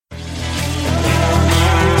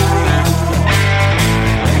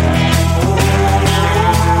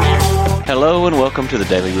Hello and welcome to the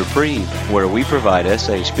Daily Reprieve, where we provide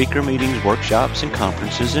SA speaker meetings, workshops, and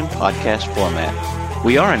conferences in podcast format.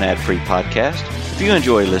 We are an ad-free podcast. If you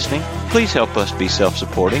enjoy listening, please help us be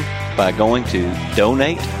self-supporting by going to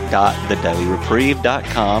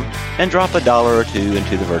donate.thedailyreprieve.com and drop $1 or $2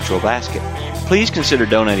 into the virtual basket. Please consider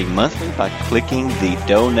donating monthly by clicking the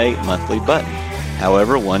Donate Monthly button.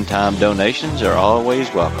 However, one-time donations are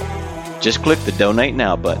always welcome. Just click the Donate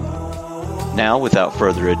Now button. Now, without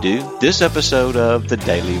further ado, this episode of the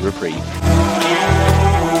Daily Reprieve.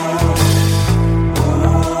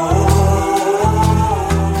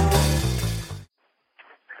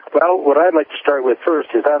 Well, what I'd like to start with first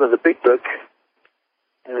is out of the Big Book,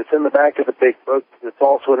 and it's in the back of the Big Book. It's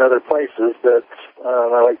also in other places that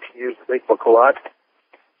I like to use the Big Book a lot,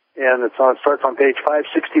 and starts on page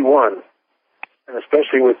 561. And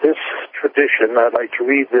especially with this tradition, I'd like to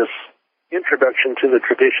read this introduction to the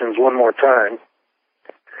traditions one more time.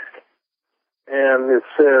 And it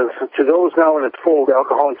says, to those now in its fold,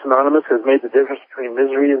 Alcoholics Anonymous has made the difference between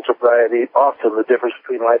misery and sobriety, often the difference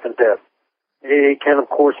between life and death. AA can, of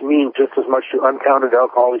course, mean just as much to uncounted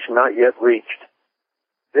alcoholics not yet reached.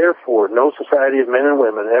 Therefore, no society of men and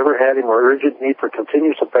women ever had a more urgent need for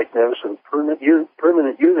continuous effectiveness and permanent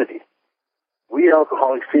unity. We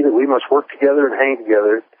alcoholics see that we must work together and hang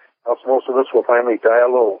together, else most of us will finally die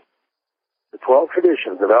alone. The 12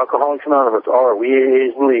 traditions of Alcoholics Anonymous are, we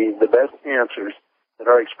AAs believe, the best answers that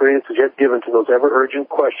our experience has yet given to those ever-urgent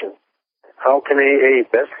questions. How can AA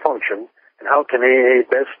best function, and how can AA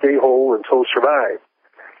best stay whole and so survive?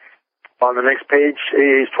 On the next page,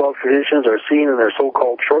 AA's 12 traditions are seen in their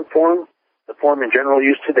so-called short form, the form in general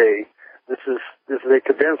use today. This is a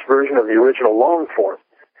condensed version of the original long form,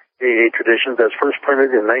 AA traditions, as first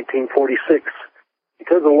printed in 1946.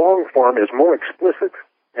 Because the long form is more explicit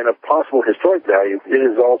and of possible historic value, it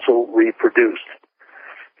is also reproduced.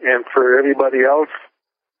 And for everybody else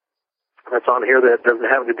that's on here that doesn't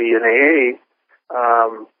have to be an AA,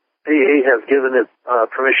 AA has given it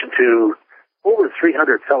permission to over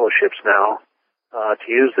 300 fellowships now to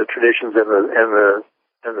use the traditions and the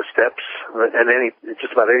steps and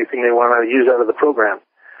just about anything they want to use out of the program,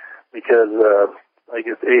 because I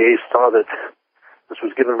guess AA saw that this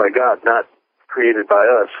was given by God, not created by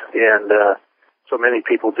us, and so many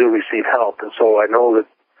people do receive help. And so I know that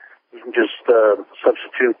you can just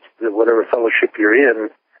substitute whatever fellowship you're in,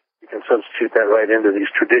 you can substitute that right into these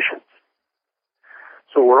traditions.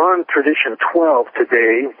 So we're on tradition 12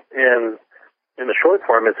 today, and in the short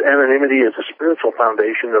form, it's anonymity is a spiritual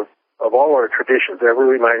foundation of all our traditions, ever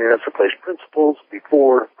reminding us to place principles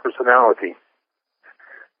before personality.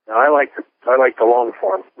 Now, I like the long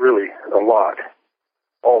form really a lot,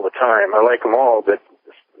 all the time. I like them all, but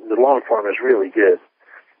the long form is really good.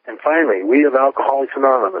 And finally, we of Alcoholics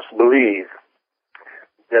Anonymous believe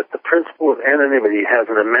that the principle of anonymity has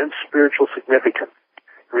an immense spiritual significance.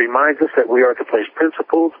 It reminds us that we are to place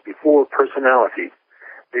principles before personality.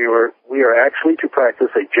 We are actually to practice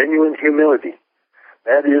a genuine humility.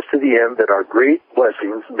 That is to the end that our great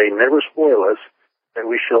blessings may never spoil us, and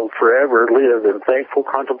we shall forever live in thankful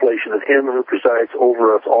contemplation of Him who presides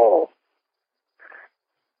over us all.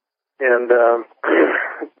 And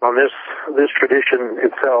on this tradition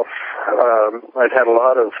itself, I've had a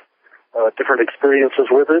lot of different experiences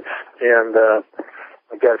with it, and I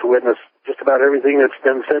got to witness just about everything that's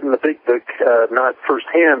been said in the Big Book, not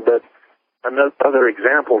firsthand, but other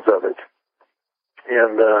examples of it.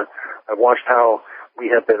 And I've watched how we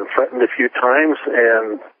have been threatened a few times,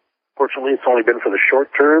 and fortunately it's only been for the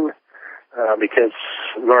short term, because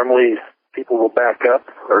normally people will back up,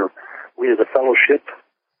 or we as a fellowship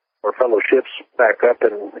or fellowships back up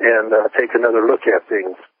and take another look at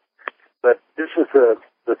things. But this is the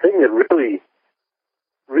thing that really,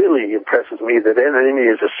 really impresses me, that anonymity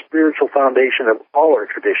is a spiritual foundation of all our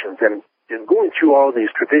traditions. And in going through all of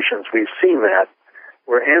these traditions, we've seen that,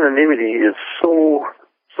 where anonymity is so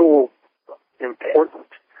important,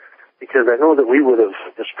 because I know that we would have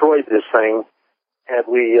destroyed this thing had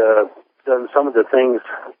we done some of the things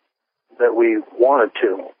that we wanted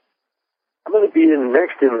to. I'm going to be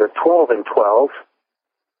next in the 12 and 12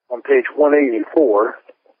 on page 184,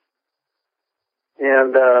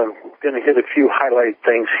 and I'm going to hit a few highlight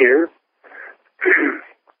things here.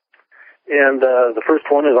 And the first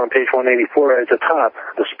one is on page 184 at the top.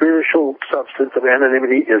 The spiritual substance of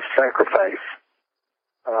anonymity is sacrifice.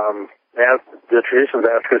 The traditions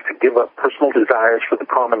ask us to give up personal desires for the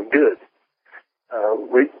common good.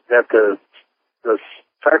 That the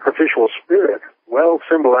sacrificial spirit, well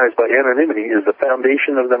symbolized by anonymity, is the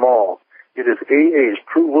foundation of them all. It is AA's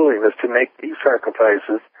true willingness to make these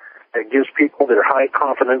sacrifices that gives people their high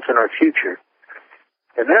confidence in our future.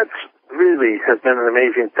 And really has been an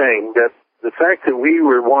amazing thing, that the fact that we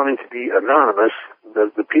were wanting to be anonymous,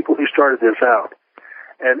 the people who started this out,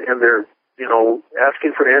 and they're,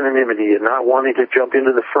 asking for anonymity and not wanting to jump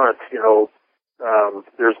into the front,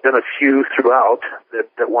 there's been a few throughout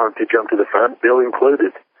that wanted to jump to the front, Bill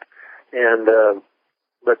included. And,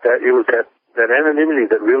 but that it was that anonymity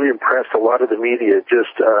that really impressed a lot of the media.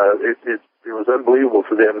 Just, it was unbelievable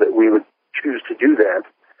to them that we would choose to do that.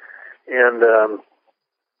 And,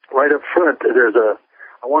 right up front,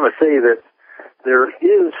 I want to say that there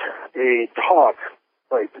is a talk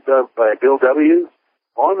by Bill W.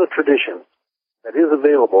 on the tradition that is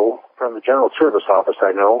available from the General Service Office,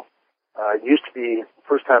 I know. It used to be, the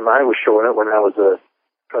first time I was showing it when I was a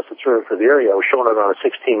trusted servant for the area, I was showing it on a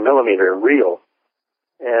 16-millimeter reel.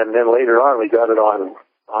 And then later on, we got it on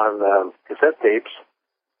cassette tapes.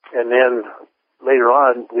 And then later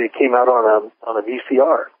on, they came out on a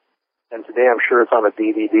VCR. And today I'm sure it's on a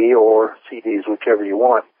DVD or CDs, whichever you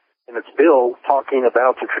want. And it's Bill talking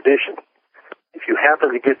about the tradition. If you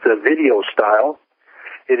happen to get the video style,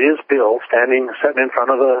 it is Bill sitting in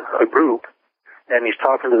front of a group, and he's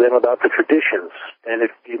talking to them about the traditions. And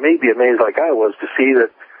if you may be amazed like I was to see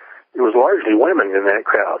that it was largely women in that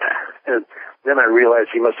crowd. And then I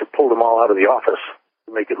realized he must have pulled them all out of the office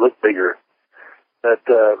to make it look bigger. But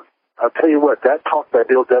I'll tell you what, that talk by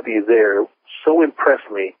Bill W. there so impressed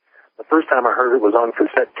me. The first time I heard it was on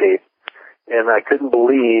cassette tape, and I couldn't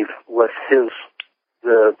believe what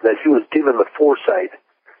that he was given the foresight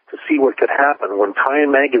to see what could happen when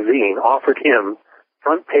Time magazine offered him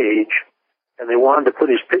front page, and they wanted to put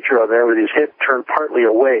his picture on there with his head turned partly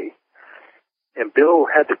away. And Bill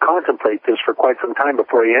had to contemplate this for quite some time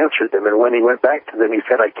before he answered them. And when he went back to them, he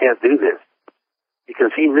said, "I can't do this,"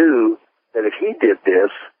 because he knew that if he did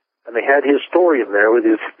this, and they had his story in there with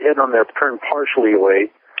his head on there turned partially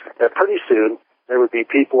away, that pretty soon there would be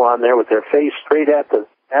people on there with their face straight at the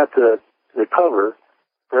cover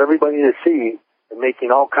for everybody to see, and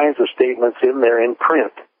making all kinds of statements in there in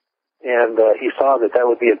print. And he saw that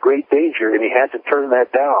would be a great danger, and he had to turn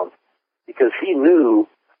that down because he knew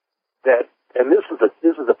that. And this is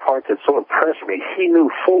the part that so impressed me. He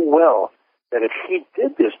knew full well that if he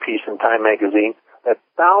did this piece in Time magazine, that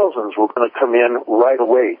thousands were going to come in right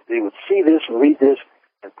away. They would see this and read this,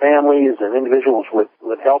 and families and individuals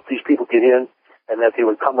would help these people get in, and that they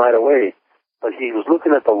would come right away. But he was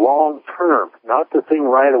looking at the long term, not the thing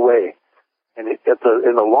right away. And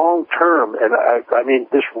in the long term, and I mean,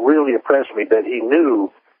 this really impressed me, that he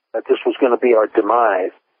knew that this was going to be our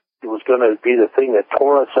demise. It was going to be the thing that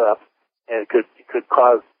tore us up and could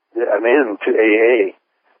cause an end to AA.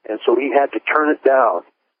 And so he had to turn it down.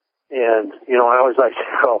 And, I always like to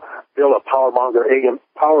call Bill a powermonger,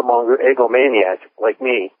 egomaniac like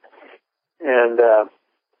me. And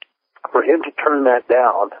for him to turn that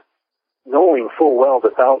down, knowing full well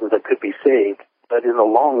the thousands that could be saved, but in the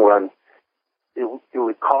long run, it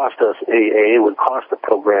would cost us AA, it would cost the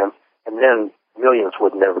program, and then millions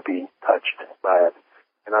would never be touched by it.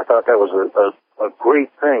 And I thought that was a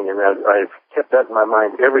great thing, and I've kept that in my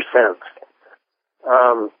mind ever since.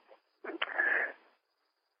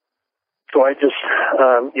 So I just,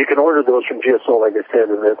 you can order those from GSO, like I said,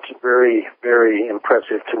 and it's very, very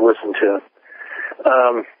impressive to listen to.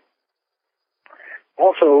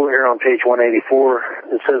 Also, here on page 184,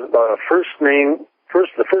 it says the first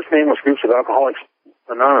nameless groups of Alcoholics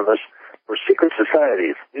Anonymous were secret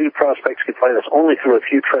societies. New prospects could find us only through a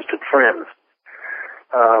few trusted friends.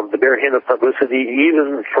 The bare hint of publicity,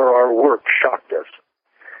 even for our work, shocked us.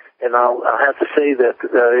 And I'll have to say that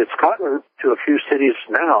it's gotten to a few cities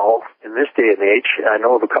now, in this day and age. I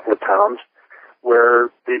know of a couple of towns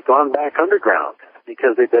where they've gone back underground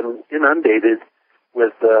because they've been inundated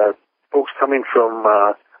with folks coming from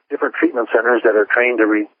different treatment centers that are trained to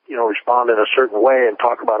respond in a certain way and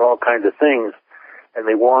talk about all kinds of things, and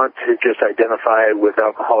they want to just identify with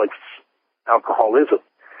alcoholism.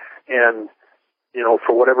 And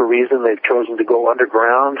for whatever reason, they've chosen to go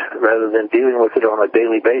underground rather than dealing with it on a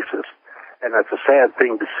daily basis. And that's a sad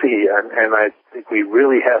thing to see. And I think we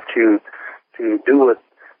really have to do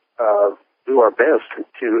our best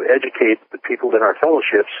to educate the people in our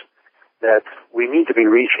fellowships that we need to be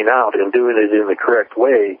reaching out and doing it in the correct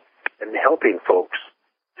way and helping folks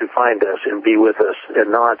to find us and be with us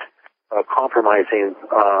and not compromising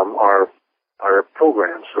our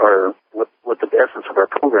programs or what the essence of our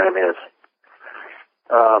program is.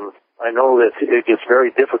 I know that it gets very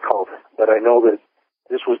difficult, but I know that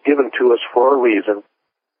this was given to us for a reason,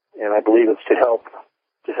 and I believe it's to help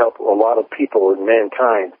a lot of people in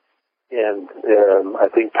mankind. And I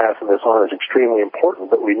think passing this on is extremely important,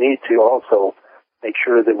 but we need to also make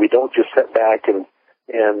sure that we don't just sit back and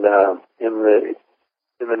And in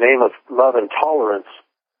the name of love and tolerance,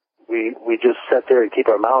 we just sit there and keep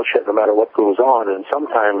our mouths shut no matter what goes on. And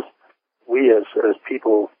sometimes we, as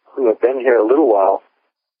people who have been here a little while,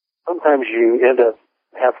 sometimes you end up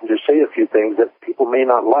having to say a few things that people may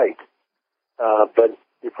not like. But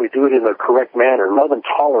if we do it in the correct manner, love and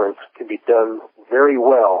tolerance can be done very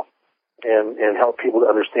well and help people to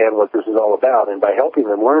understand what this is all about. And by helping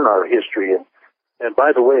them learn our history. And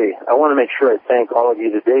by the way, I want to make sure I thank all of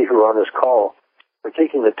you today who are on this call for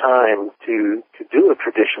taking the time to do a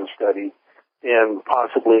tradition study and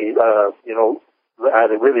possibly,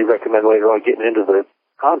 I'd really recommend later on getting into the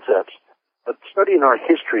concepts, but studying our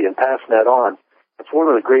history and passing that on. It's one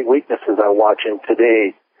of the great weaknesses I'm watching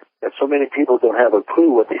today, that so many people don't have a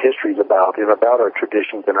clue what the history is about and about our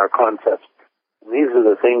traditions and our concepts. And these are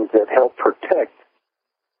the things that help protect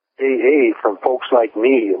AA from folks like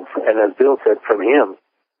me, and as Bill said, from him.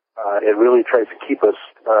 It really tries to keep us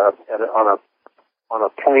on a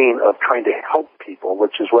plane of trying to help people,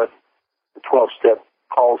 which is what the 12-step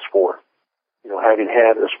calls for. Having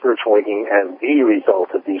had a spiritual awakening and the result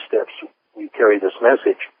of these steps, we carry this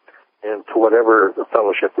message into whatever the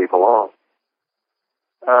fellowship we belong.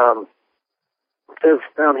 It says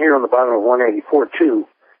down here on the bottom of 184 too,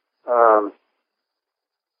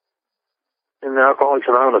 in Alcoholics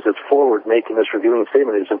Anonymous, it's forward making this reviewing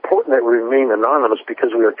statement. It's important that we remain anonymous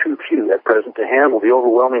because we are too few at present to handle the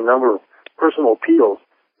overwhelming number of personal appeals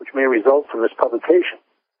which may result from this publication.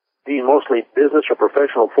 Being mostly business or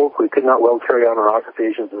professional folk, we could not well carry on our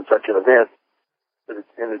occupations in such an event. And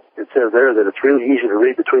it says there that it's really easy to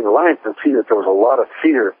read between the lines and see that there was a lot of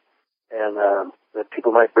fear and that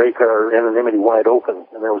people might break our anonymity wide open.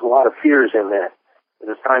 And there was a lot of fears in that.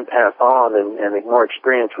 And as time passed on and more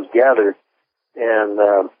experience was gathered, and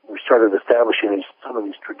we started establishing some of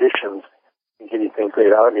these traditions and getting things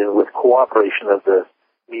laid out, and with cooperation of the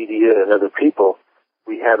media and other people,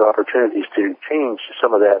 we had opportunities to change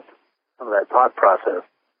some of that thought process.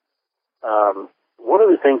 One of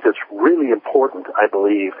the things that's really important, I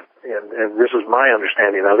believe, and this is my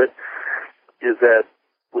understanding of it, is that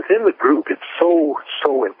within the group, it's so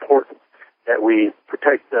important that we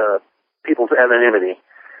protect people's anonymity.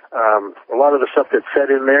 A lot of the stuff that's said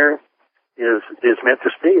in there is meant to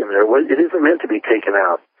stay in there. It isn't meant to be taken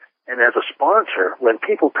out. And as a sponsor, when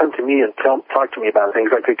people come to me and talk to me about things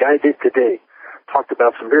like the guy did today, talked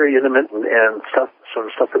about some very intimate and some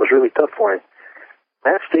stuff that was really tough for him,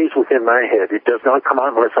 that stays within my head. It does not come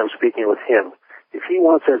out unless I'm speaking with him. If he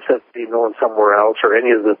wants that stuff to be known somewhere else, or any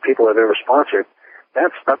of the people I've ever sponsored,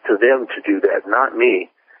 that's up to them to do that, not me.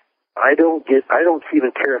 I don't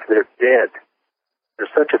even care if they're dead. There's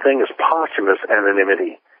such a thing as posthumous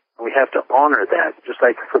anonymity. And we have to honor that, just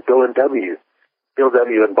like for Bill W.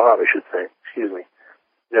 and Bob, I should say,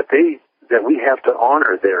 that we have to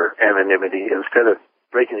honor their anonymity instead of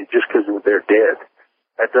breaking it just because they're dead.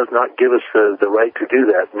 That does not give us the right to do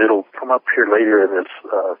that, and it'll come up here later in this.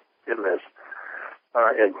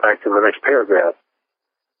 In fact, in the next paragraph.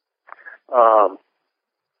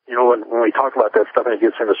 When we talk about that stuff and it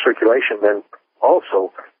gets into circulation, then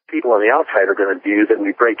also people on the outside are going to view that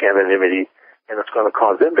we break anonymity, and it's going to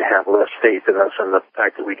cause them to have less faith in us and the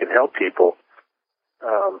fact that we can help people.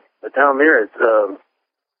 But down there, it's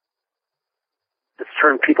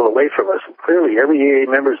turned people away from us. And clearly, every AA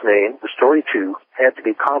member's name, the story too, had to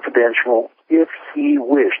be confidential if he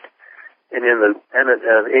wished. And in the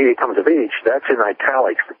AA Comes of Age, that's in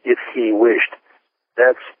italics, if he wished.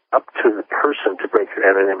 That's up to the person to break their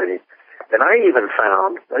anonymity. And I even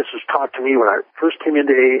found, this was taught to me when I first came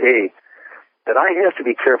into AA, that I have to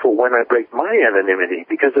be careful when I break my anonymity,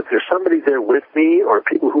 because if there's somebody there with me or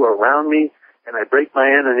people who are around me and I break my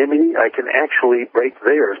anonymity, I can actually break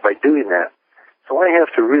theirs by doing that. So I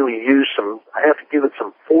have to really I have to give it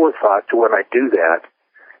some forethought to when I do that.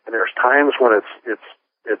 And there's times when it's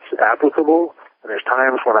applicable, and there's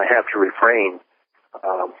times when I have to refrain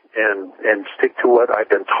and stick to what I've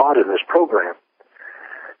been taught in this program.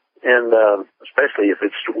 And especially if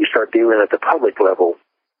we start dealing at the public level.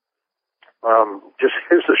 Just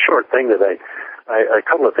here's a short thing that a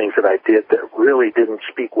couple of things that I did that really didn't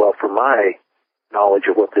speak well for my knowledge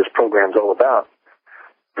of what this program's all about.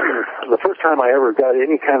 The first time I ever got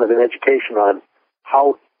any kind of an education on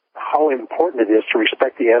how important it is to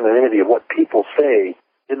respect the anonymity of what people say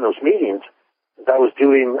in those meetings, I was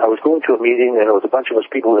going to a meeting, and it was a bunch of us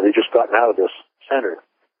people that had just gotten out of this center.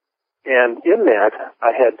 And in that,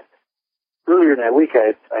 earlier in that week,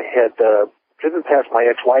 I had driven past my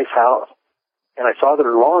ex-wife's house, and I saw that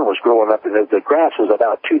her lawn was growing up, and the grass was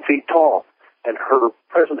about 2 feet tall. And her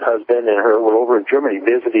present husband and her were over in Germany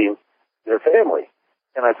visiting their family.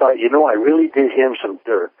 And I thought, I really did him some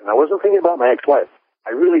dirt. And I wasn't thinking about my ex-wife.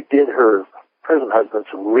 I really did her present husband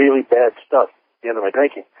some really bad stuff at the end of my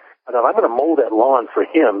drinking. I thought, I'm going to mow that lawn for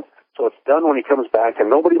him so it's done when he comes back and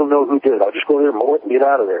nobody will know who did it. I'll just go there, mow it, and get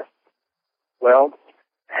out of there. Well,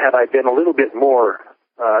 had I been a little bit more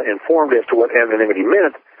informed as to what anonymity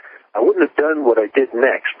meant, I wouldn't have done what I did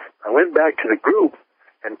next. I went back to the group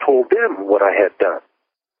and told them what I had done.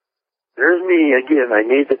 There's me again. I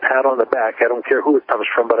need the pat on the back. I don't care who it comes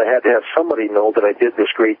from, but I had to have somebody know that I did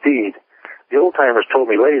this great deed. The old-timers told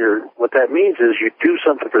me later, what that means is you do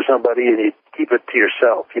something for somebody and you keep it to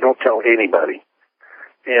yourself. You don't tell anybody.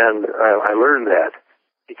 And I learned that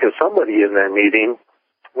because somebody in that meeting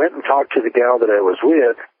went and talked to the gal that I was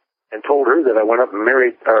with and told her that I went up and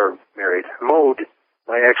mowed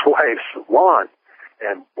my ex-wife's lawn.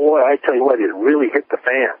 And boy, I tell you what, it really hit the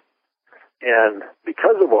fan. And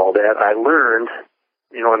because of all that, I learned,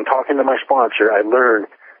 in talking to my sponsor, I learned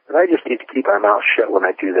that I just need to keep my mouth shut when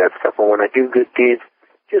I do that stuff. And when I do good deeds,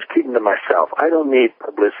 just keep them to myself. I don't need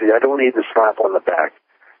publicity. I don't need the slap on the back.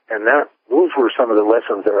 And those were some of the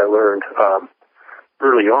lessons that I learned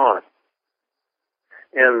early on.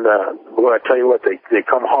 And boy, I tell you what, they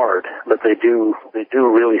come hard, but they do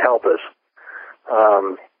really help us.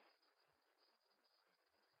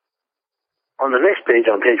 On the next page,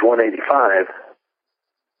 on page 185,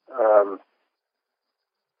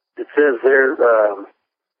 it says there,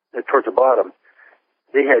 towards the bottom,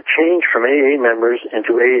 they had changed from AA members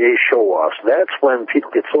into AA show-offs. That's when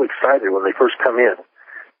people get so excited when they first come in,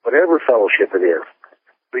 whatever fellowship it is.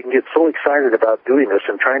 We can get so excited about doing this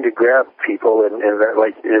and trying to grab people, and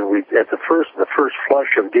at the first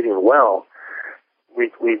flush of getting well,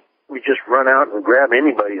 we just run out and grab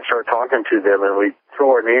anybody and start talking to them, and we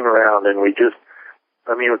throw our name around, and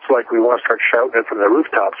it's like we want to start shouting it from the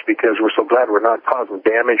rooftops because we're so glad we're not causing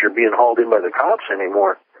damage or being hauled in by the cops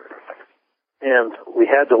anymore. And we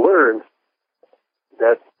had to learn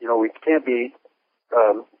that, we can't be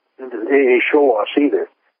into the AA show-offs either,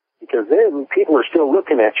 because then people are still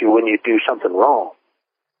looking at you when you do something wrong.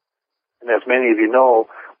 And as many of you know,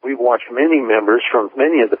 we've watched many members from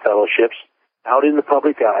many of the fellowships out in the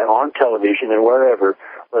public eye, on television and wherever,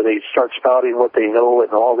 where they start spouting what they know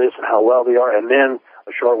and all this and how well they are, and then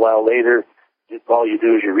a short while later, all you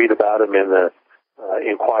do is you read about them in the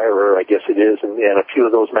Inquirer, I guess it is, and a few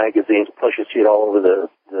of those magazines, plus you see it all over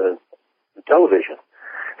the television.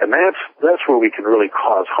 And that's where we can really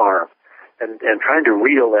cause harm. And trying to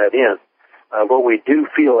reel that in, when we do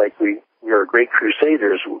feel like we are great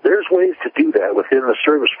crusaders, there's ways to do that within the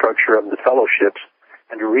service structure of the fellowships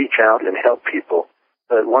and to reach out and help people.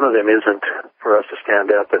 But one of them isn't for us to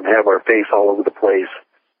stand up and have our face all over the place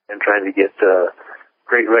and trying to get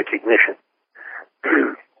great recognition.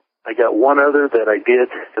 I got one other that I did,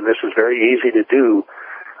 and this is very easy to do.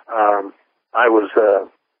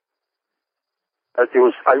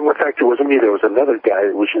 In fact, it wasn't me. There was another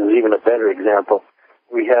guy, which is even a better example.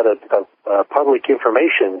 We had a public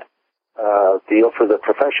information deal for the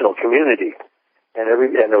professional community, and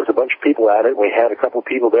there was a bunch of people at it. We had a couple of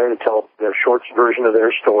people there to tell their short version of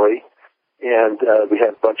their story, and we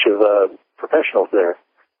had a bunch of professionals there.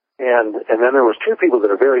 And then there was two people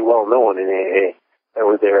that are very well known in AA that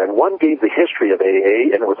were there, and one gave the history of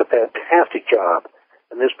AA, and it was a fantastic job.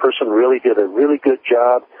 And this person really did a really good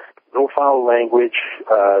job. No foul language,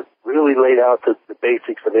 really laid out the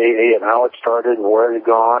basics of AA and how it started and where it had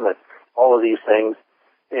gone and all of these things.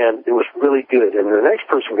 And it was really good. And the next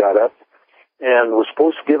person got up and was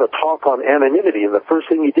supposed to give a talk on anonymity. And the first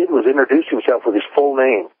thing he did was introduce himself with his full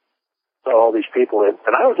name to all these people. And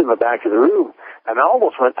I was in the back of the room, and I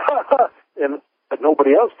almost went, ha, ha, but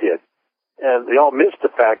nobody else did. And they all missed the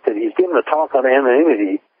fact that he's giving a talk on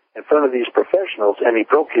anonymity in front of these professionals, and he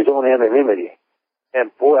broke his own anonymity. And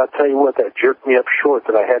boy, I'll tell you what, that jerked me up short,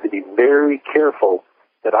 that I had to be very careful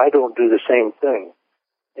that I don't do the same thing.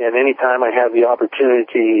 And anytime I have the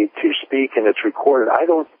opportunity to speak and it's recorded, I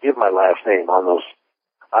don't give my last name on those.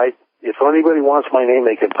 If anybody wants my name,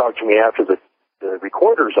 they can talk to me after the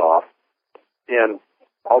recorder's off, and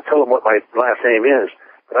I'll tell them what my last name is.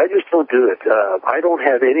 But I just don't do it. I don't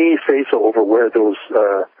have any say-so over where those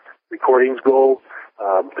recordings go.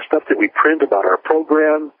 The stuff that we print about our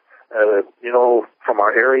program, from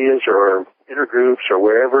our areas or intergroups or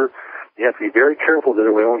wherever, you have to be very careful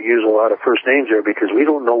that we don't use a lot of first names there, because we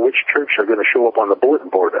don't know which church are going to show up on the bulletin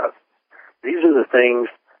board of. These are the things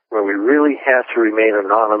where we really have to remain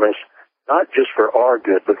anonymous, not just for our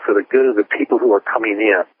good, but for the good of the people who are coming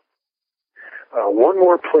in. One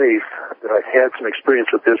more place that I've had some experience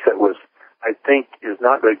with this that I think is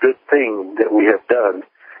not a good thing that we have done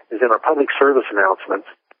is in our public service announcements.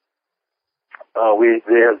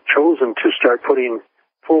 they have chosen to start putting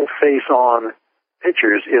full face-on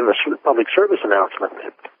pictures in the public service announcement.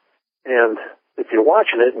 And if you're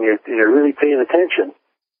watching it and you're really paying attention,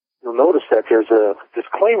 you'll notice that there's a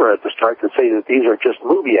disclaimer at the start that say that these are just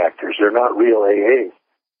movie actors. They're not real AA.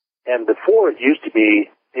 And before it used to be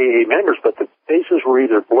AA members, but the faces were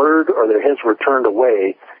either blurred or their heads were turned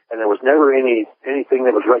away, and there was never anything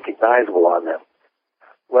that was recognizable on them.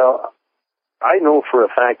 Well, I know for a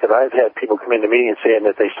fact that I've had people come into me and saying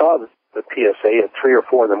that they saw the PSA at 3 or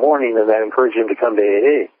 4 in the morning, and that encouraged them to come to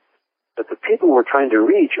AA. But the people we're trying to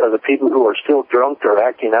reach are the people who are still drunk or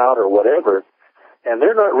acting out or whatever, and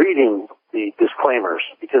they're not reading the disclaimers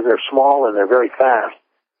because they're small and they're very fast.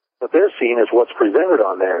 What they're seeing is what's presented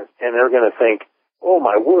on there, and they're going to think, oh,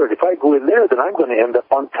 my word, if I go in there, then I'm going to end up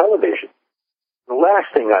on television. The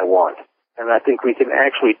last thing I want, and I think we can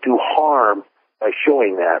actually do harm by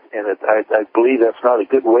showing that, and I believe that's not a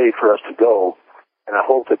good way for us to go, and I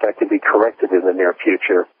hope that can be corrected in the near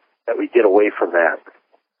future, that we get away from that.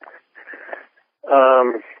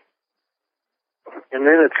 And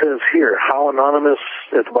then it says here, how anonymous,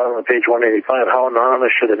 at the bottom of page 185, how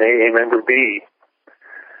anonymous should an AA member be?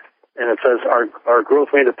 And it says, our growth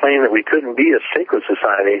made it plain that we couldn't be a sacred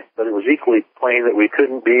society, but it was equally plain that we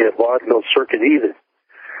couldn't be a vaudeville circuit either.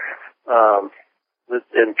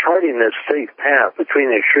 And charting this safe path between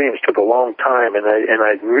the extremes took a long time, and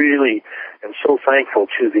I really am so thankful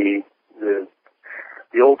to the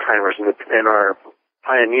old timers and our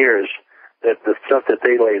pioneers, that the stuff that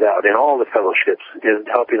they laid out in all the fellowships in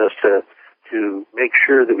helping us to make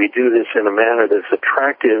sure that we do this in a manner that's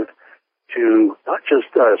attractive to not just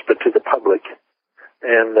us, but to the public.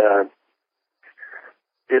 And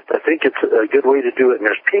I think it's a good way to do it. And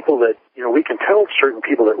there's people that, we can tell certain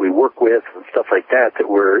people that we work with and stuff like that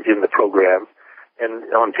were in the program. And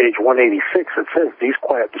on page 186, it says, these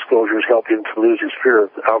quiet disclosures help him to lose his fear of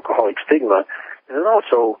alcoholic stigma. And it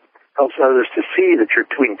also helps others to see that you're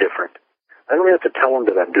doing different. I don't have to tell them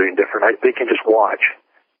that I'm doing different. They can just watch.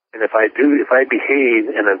 And if I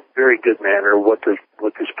behave in a very good manner, what this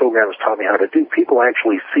program has taught me how to do, people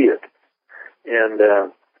actually see it.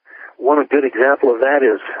 And one good example of that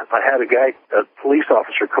is I had a police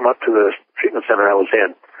officer come up to the treatment center I was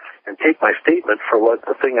in and take my statement for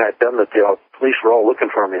the thing I'd done that the police were all looking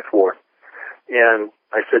for me for. And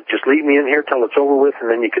I said, just leave me in here till it's over with,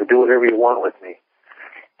 and then you can do whatever you want with me.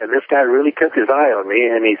 And this guy really kept his eye on me,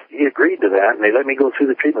 and he agreed to that, and they let me go through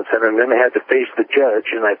the treatment center, and then I had to face the judge,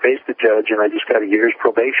 and I faced the judge, and I just got a year's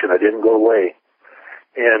probation. I didn't go away.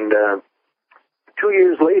 And 2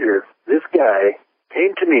 years later, this guy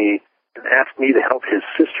came to me and asked me to help his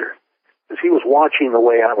sister, because he was watching the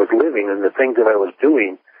way I was living and the things that I was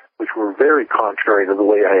doing, which were very contrary to the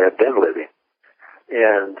way I had been living.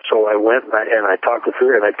 And so I went, and I talked with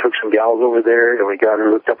her, and I took some gals over there, and we got her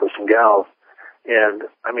hooked up with some gals. And,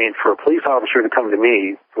 for a police officer to come to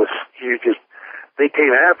me, they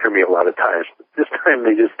came after me a lot of times. But this time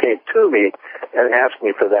they just came to me and asked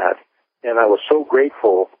me for that. And I was so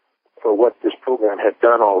grateful for what this program had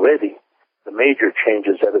done already, the major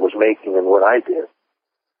changes that it was making in what I did.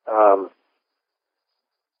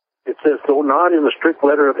 It says, though not in the strict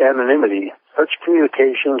letter of anonymity, such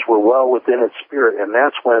communications were well within its spirit. And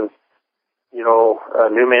that's when, a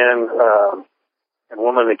new man and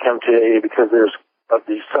woman that come to AA, because there's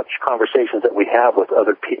these such conversations that we have with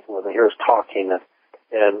other people, and they hear us talking,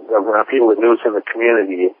 and around people that knew us in the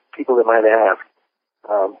community, people that might ask.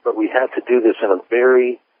 But we have to do this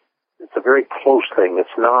it's a very close thing.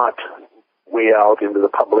 It's not way out into the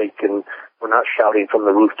public, and we're not shouting from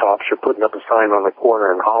the rooftops or putting up a sign on the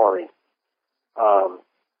corner and hollering.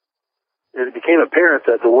 It became apparent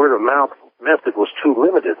that the word of mouth method was too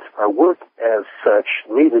limited. Our work as such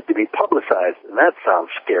needed to be publicized, and that sounds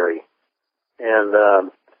scary. And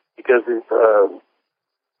because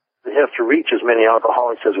they have to reach as many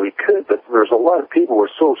alcoholics as we could, but there's a lot of people who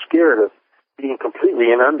are so scared of being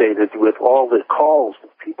completely inundated with all the calls of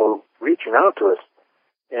people reaching out to us,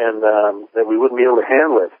 and that we wouldn't be able to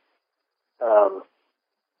handle it.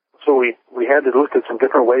 So we had to look at some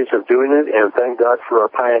different ways of doing it, and thank God for our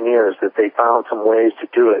pioneers that they found some ways to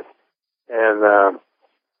do it. And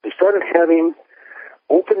they started having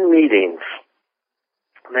open meetings,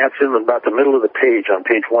 and that's in about the middle of the page on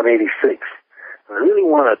page 186. And I really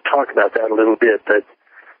want to talk about that a little bit. That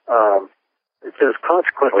it says,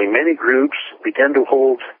 consequently, many groups began to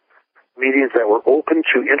hold meetings that were open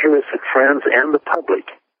to interested friends and the public,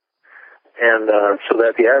 and so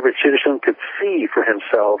that the average citizen could see for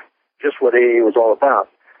himself just what AA was all about.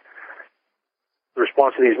 The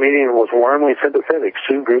response to these meetings was warmly sympathetic.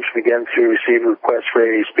 Soon groups began to receive requests for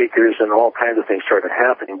AA speakers, and all kinds of things started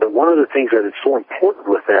happening. But one of the things that is so important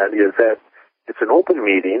with that is that it's an open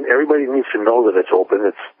meeting. Everybody needs to know that it's open.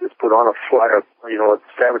 It's put on a flyer,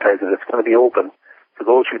 it's advertised that it's going to be open for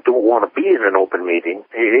those who don't want to be in an open meeting,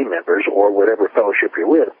 AA members or whatever fellowship you're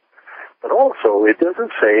with. But also, it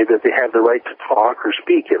doesn't say that they have the right to talk or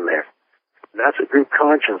speak in there. And that's a group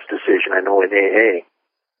conscience decision, I know, in AA,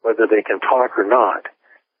 whether they can talk or not.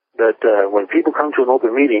 But when people come to an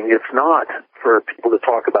open meeting, it's not for people to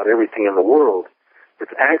talk about everything in the world.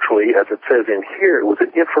 It's actually, as it says in here, it was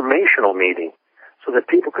an informational meeting so that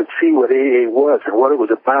people could see what AA was and what it was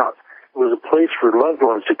about. It was a place for loved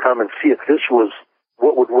ones to come and see if this was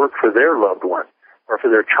what would work for their loved one or for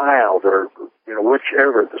their child or,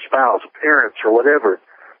 whichever, the spouse, parents, or whatever.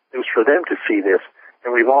 It was for them to see this.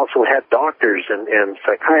 And we've also had doctors and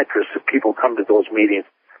psychiatrists that people come to those meetings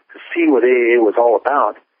to see what AA was all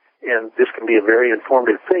about. And this can be a very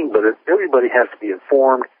informative thing, but everybody has to be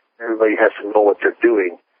informed. Everybody has to know what they're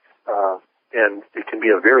doing. And it can be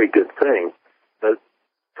a very good thing. But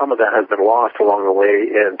some of that has been lost along the way,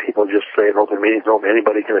 and people just say in open meetings,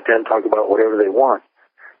 anybody can attend, talk about whatever they want.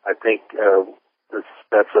 I think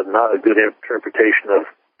that's not a good interpretation of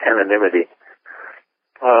anonymity.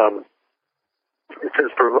 It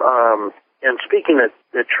says, and speaking at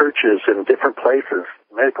churches and different places,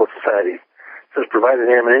 medical societies, it says provided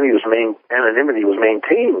anonymity was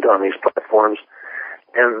maintained on these platforms,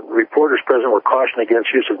 and reporters present were cautioned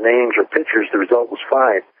against use of names or pictures, the result was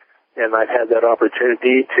fine. And I've had that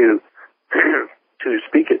opportunity to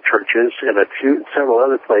speak at churches and several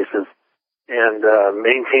other places, and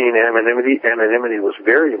maintaining anonymity. Anonymity was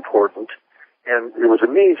very important, and it was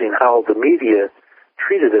amazing how the media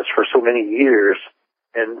treated us for so many years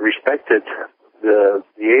and respected the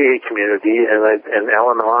AA community and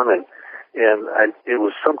Al-Anon, and it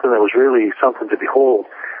was something that was really something to behold.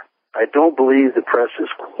 I don't believe the press is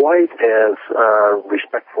quite as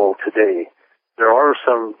respectful today. There are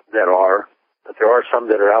some that are, but there are some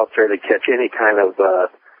that are out there to catch any kind of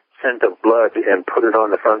scent of blood and put it on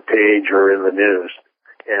the front page or in the news,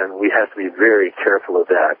 and we have to be very careful of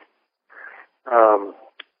that.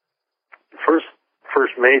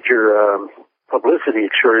 First major publicity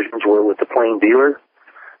excursions were with the Plain Dealer.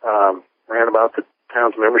 Ran about the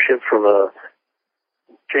town's membership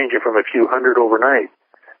changing from a few hundred overnight.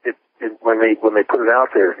 When they put it out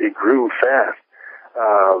there, it grew fast.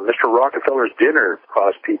 Mr. Rockefeller's dinner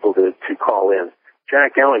caused people to call in.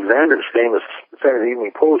 Jack Alexander's famous Saturday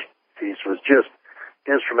Evening Post piece was just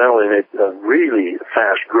instrumental in it, really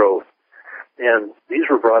fast growth. And these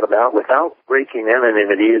were brought about without breaking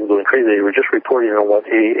anonymity and going crazy. They were just reporting on what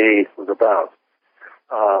AA was about.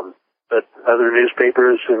 But other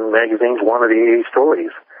newspapers and magazines wanted AA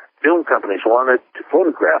stories. Film companies wanted to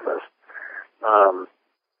photograph us.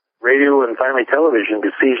 Radio and finally television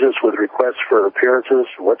besieged us with requests for appearances.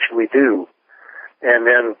 What should we do? And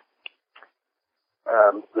then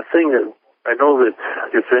the thing that I know that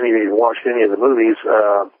if any of you watched any of the movies,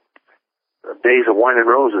 Days of Wine and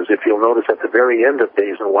Roses, if you'll notice at the very end of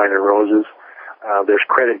Days of Wine and Roses, there's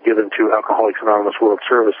credit given to Alcoholics Anonymous World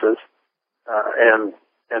Services, and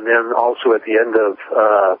then also at the end of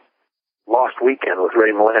Lost Weekend with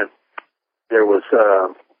Ray Milland, there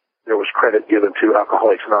was credit given to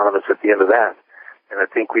Alcoholics Anonymous at the end of that. And I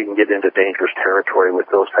think we can get into dangerous territory with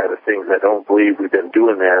those kind of things. I don't believe we've been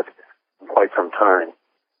doing that in quite some time.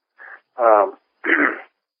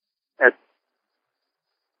 At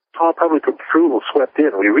all public approval swept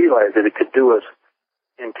in, we realized that it could do us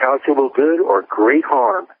incalculable good or great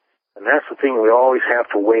harm. And that's the thing we always have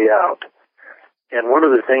to weigh out. And one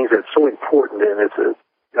of the things that's so important, and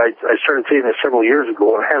I started saying this several years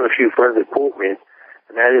ago, and I have a few friends that quote me,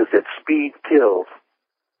 and that is that speed kills.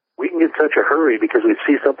 We can get in such a hurry because we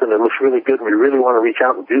see something that looks really good and we really want to reach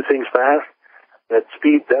out and do things fast, that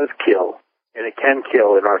speed does kill, and it can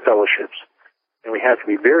kill in our fellowships. And we have to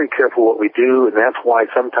be very careful what we do, and that's why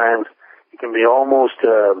sometimes it can be almost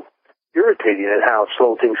irritating at how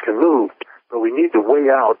slow things can move. But we need to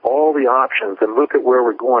weigh out all the options and look at where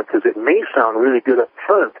we're going, because it may sound really good up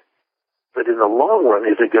front, but in the long run,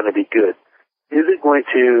 is it going to be good? Is it going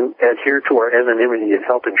to adhere to our anonymity and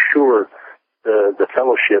help ensure the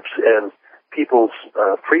fellowships and people's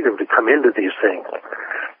freedom to come into these things?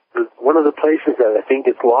 One of the places that I think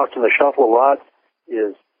gets lost in the shuffle a lot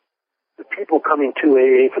is the people coming to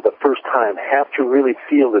AA for the first time have to really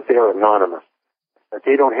feel that they're anonymous, that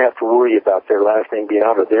they don't have to worry about their last name being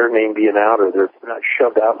out or their name being out, or they're not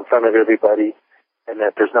shoved out in front of everybody, and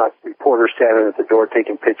that there's not reporters standing at the door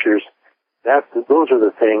taking pictures. Those are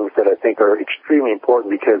the things that I think are extremely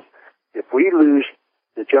important, because If we lose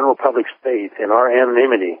the general public's faith in our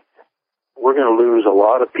anonymity, we're going to lose a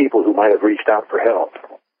lot of people who might have reached out for help.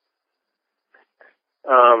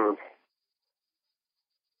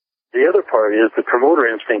 The other part is the promoter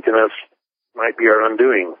instinct in us might be our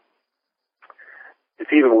undoing.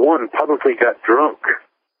 If even one publicly got drunk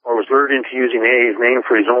or was lured into using AA's name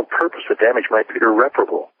for his own purpose, the damage might be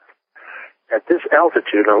irreparable. At this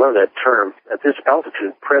altitude, I love that term, at this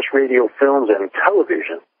altitude, press, radio, films, and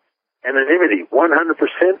television, anonymity,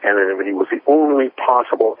 100% anonymity was the only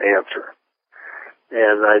possible answer.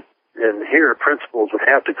 And here, principles would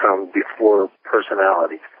have to come before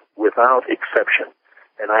personality, without exception.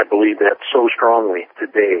 And I believe that so strongly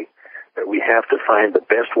today that we have to find the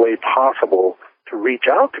best way possible to reach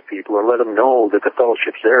out to people and let them know that the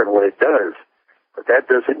fellowship's there and what it does. But that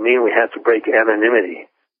doesn't mean we have to break anonymity.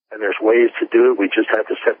 And there's ways to do it. We just have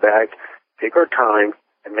to sit back, take our time,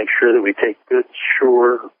 and make sure that we take good,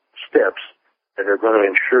 sure steps that are going to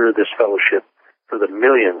ensure this fellowship for the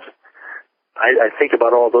millions. I think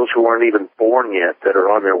about all those who aren't even born yet that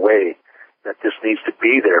are on their way, that this needs to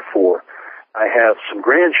be there for. I have some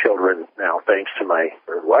grandchildren now, thanks to my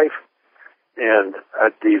third wife. And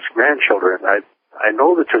these grandchildren, I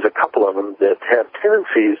know that there's a couple of them that have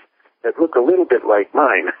tendencies that look a little bit like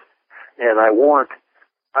mine. And I want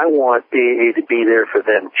AA to be there for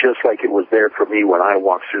them just like it was there for me when I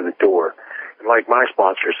walked through the door. And like my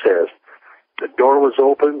sponsor says, the door was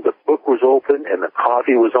open, the book was open, and the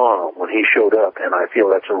coffee was on when he showed up. And I feel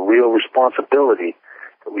that's a real responsibility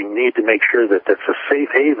that we need to make sure that that's a safe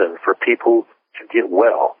haven for people to get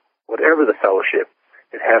well. Whatever the fellowship,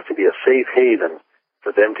 it has to be a safe haven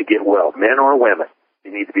for them to get well, men or women.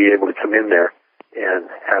 You need to be able to come in there and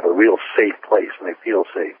have a real safe place, and they feel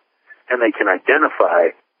safe. And they can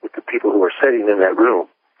identify with the people who are sitting in that room,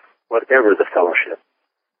 whatever the fellowship.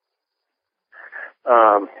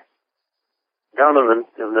 Down in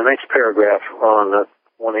the next paragraph on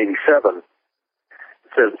 187, it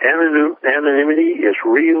says, anonymity is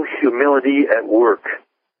real humility at work.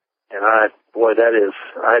 And I've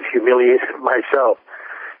humiliated myself.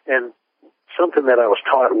 And something that I was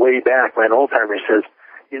taught way back, my old timer says,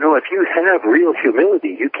 if you have real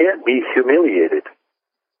humility, you can't be humiliated.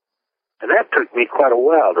 And that took me quite a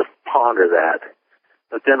while to ponder that.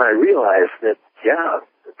 But then I realized that,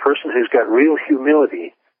 the person who's got real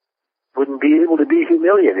humility wouldn't be able to be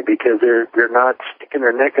humiliated because they're not sticking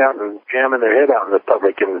their neck out and jamming their head out in the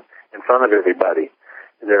public and in front of everybody.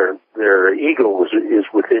 Their ego is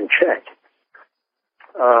within check.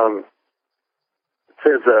 It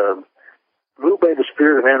says, moved by the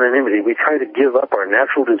spirit of anonymity, we try to give up our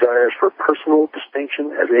natural desires for personal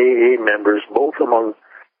distinction as AA members, both among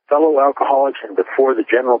fellow alcoholics and before the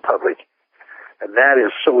general public. And that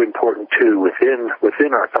is so important too within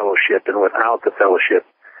our fellowship and without the fellowship.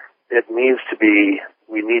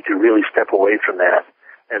 We need to really step away from that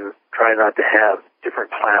and try not to have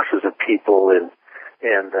different classes of people. And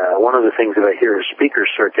one of the things that I hear is speaker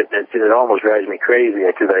circuit, and it almost drives me crazy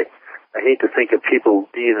because I hate to think of people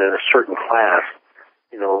being in a certain class.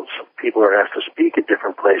 Some people are asked to speak at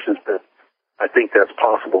different places, but I think that's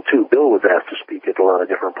possible too. Bill was asked to speak at a lot of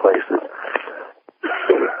different places.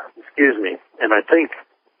 Excuse me. And I think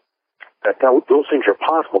that those things are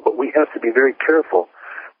possible, but we have to be very careful.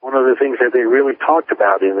 One of the things that they really talked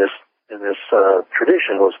about in this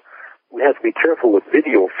tradition was we have to be careful with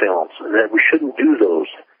video films, and that we shouldn't do those.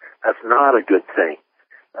 That's not a good thing.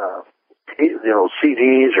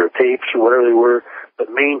 CDs or tapes or whatever they were,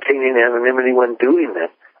 but maintaining anonymity when doing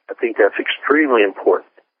that, I think that's extremely important.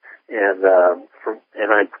 And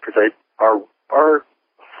our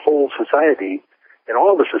whole society and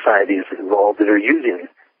all the societies involved that are using it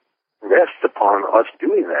rests upon us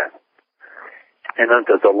doing that. And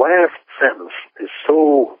the last sentence is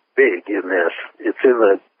so big in this. It's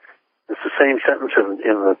the same sentence in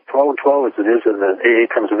the 12:12 as it is in the AA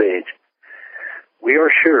Comes of Age. We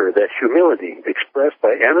are sure that humility expressed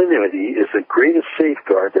by anonymity is the greatest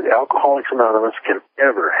safeguard that Alcoholics Anonymous can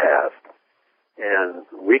ever have. And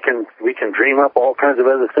we can dream up all kinds of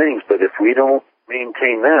other things, but if we don't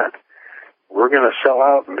maintain that, we're going to sell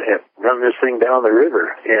out and run this thing down the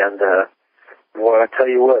river. And I tell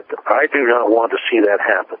you what, I do not want to see that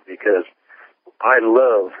happen because I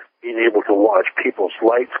love being able to watch people's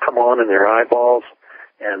lights come on in their eyeballs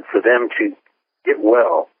and for them to get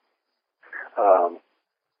well.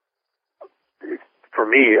 For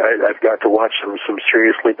me, I've got to watch some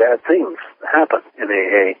seriously bad things happen in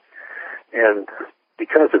AA, and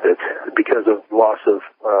because of loss of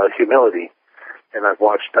humility. And I've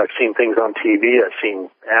seen things on TV, I've seen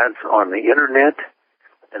ads on the internet,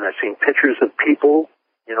 and I've seen pictures of people,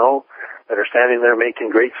 that are standing there making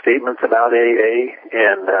great statements about AA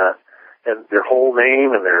and their whole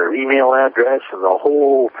name and their email address and the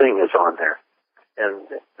whole thing is on there. And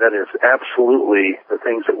that is absolutely the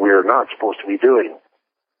things that we're not supposed to be doing.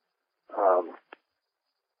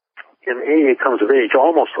 In AA Comes of Age,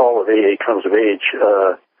 almost all of AA Comes of Age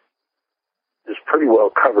is pretty well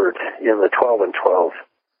covered in the 12 and 12.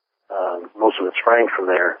 Most of it sprang from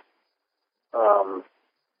there. I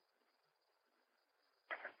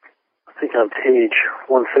think on page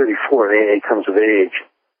 134 in AA Comes of Age,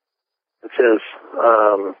 it says,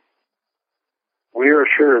 we are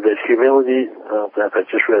sure that humility, I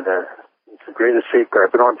just read that, it's the greatest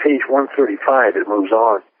safeguard. But on page 135, it moves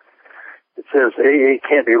on. It says AA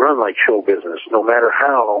can't be run like show business, no matter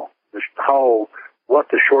what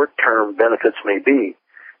the short-term benefits may be.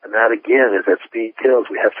 And that, again, is that Speed Kills.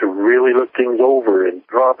 We have to really look things over and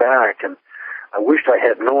draw back. And I wished I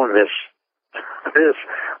had known this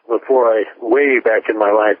before way back in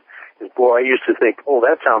my life. Boy, I used to think, oh,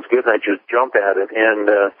 that sounds good, and I just jump at it. And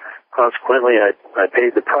consequently, I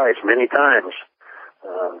paid the price many times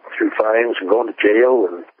through fines and going to jail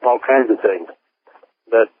and all kinds of things.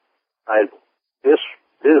 But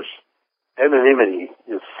this anonymity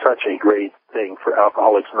is such a great thing for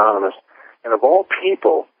Alcoholics Anonymous. And of all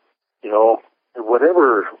people, in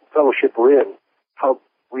whatever fellowship we're in, how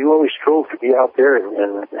we always strove to be out there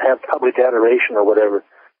and have public adoration or whatever.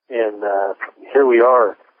 And here we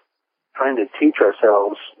are trying to teach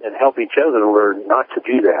ourselves and help each other learn not to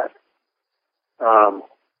do that.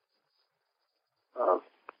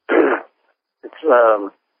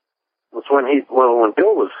 It's when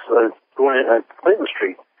Bill was going at Clinton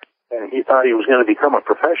Street, and he thought he was going to become a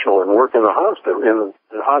professional and work in the hospital. In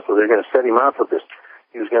the hospital, they're going to set him up with this.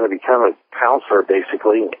 He was going to become a counselor,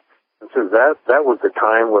 basically. And so that was the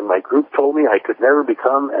time when my group told me I could never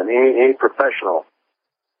become an AA professional.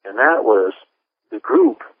 And that was the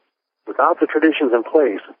group, without the traditions in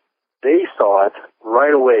place, they saw it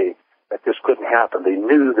right away that this couldn't happen. They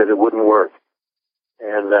knew that it wouldn't work.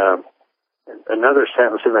 And another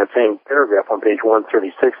sentence in that same paragraph on page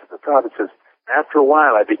 136 at the top, it says, after a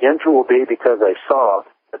while I began to obey because I saw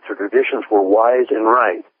that the traditions were wise and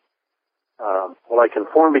right. While I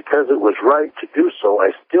conformed because it was right to do so,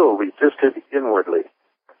 I still resisted inwardly.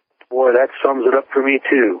 Boy, that sums it up for me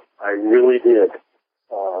too. I really did.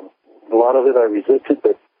 A lot of it I resisted,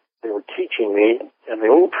 but they were teaching me, and the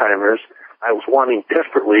old-timers, I was wanting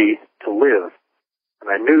desperately to live.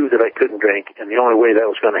 And I knew that I couldn't drink, and the only way that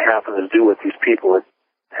was going to happen is do what these people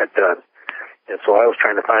had done. And so I was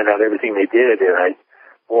trying to find out everything they did, and I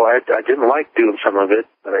didn't like doing some of it,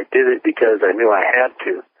 but I did it because I knew I had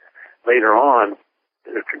to. Later on,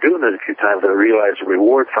 after doing it a few times, I realized the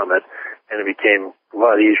reward from it, and it became a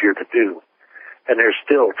lot easier to do. And there's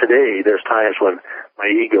times when my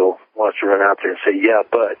ego wants to run out there and say, yeah,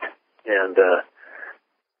 but, and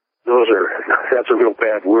that's a real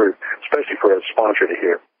bad word, especially for a sponsor to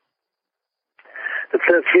hear. It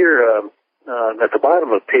says here at the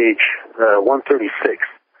bottom of page 136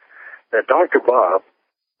 that Dr. Bob,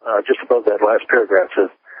 just above that last paragraph, says,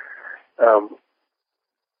 of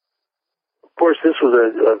course, this was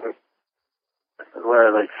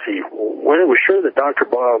let's see, when it was sure that Dr.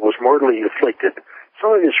 Bob was mortally afflicted,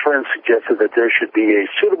 some of his friends suggested that there should be a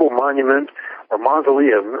suitable monument or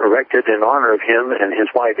mausoleum erected in honor of him and his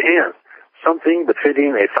wife Anne, something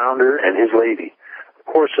befitting a founder and his lady. Of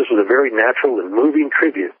course, this was a very natural and moving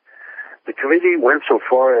tribute. The committee went so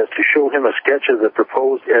far as to show him a sketch of the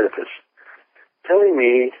proposed edifice. Telling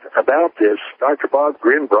me about this, Dr. Bob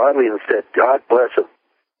grinned broadly and said, God bless him.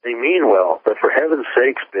 They mean well, but for heaven's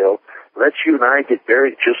sakes, Bill, let you and I get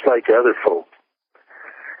buried just like other folk.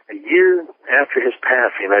 A year after his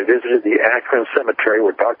passing, I visited the Akron Cemetery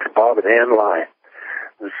where Dr. Bob and Ann lie.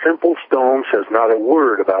 The simple stone says not a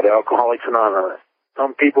word about Alcoholics Anonymous.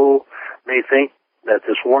 Some people may think that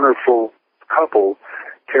this wonderful couple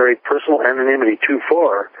carried personal anonymity too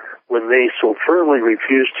far when they so firmly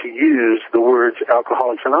refused to use the words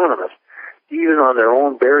Alcoholics Anonymous, even on their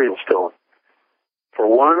own burial stone. For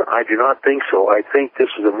one, I do not think so. I think this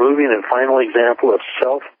is a moving and final example of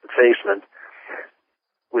self-effacement,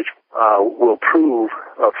 which will prove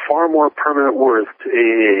of far more permanent worth to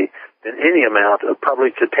AA than any amount of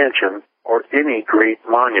public attention or any great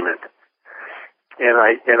monument. And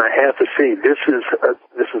I have to say, this is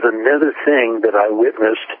another thing that I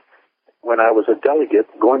witnessed when I was a delegate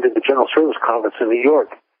going to the General Service Conference in New York,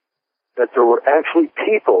 that there were actually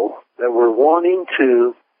people that were wanting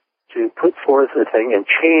to put forth a thing and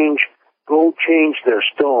change their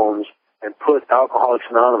stones and put Alcoholics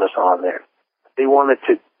Anonymous on there. They wanted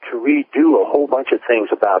to redo a whole bunch of things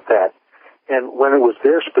about that. And when it was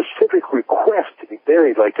their specific request to be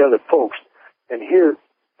buried like other folks, and here,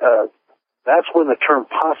 that's when the term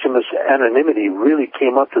posthumous anonymity really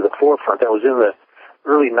came up to the forefront. That was in the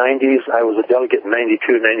early 90s. I was a delegate in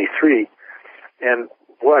 92, 93. And,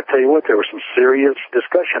 boy, I tell you what, there was some serious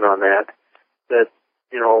discussion on that,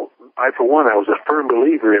 you know, I, for one, I was a firm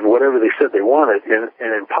believer in whatever they said they wanted. And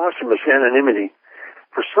in posthumous anonymity,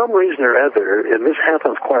 for some reason or other, and this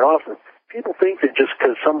happens quite often, people think that just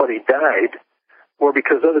because somebody died, or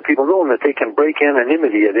because other people know them, that they can break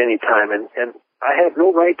anonymity at any time. And I have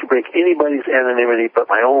no right to break anybody's anonymity but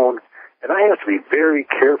my own, and I have to be very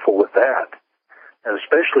careful with that, and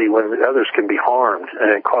especially when others can be harmed,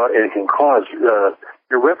 and it can cause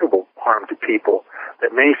irreparable harm to people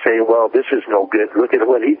that may say, well, this is no good. Look at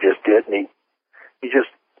what he just did, and he just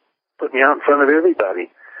put me out in front of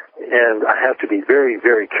everybody. And I have to be very,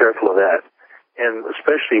 very careful of that. And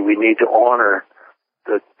especially we need to honor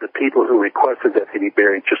the people who requested that they be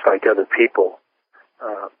buried just like other people.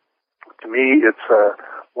 To me, it's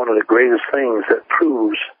one of the greatest things that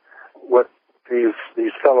proves what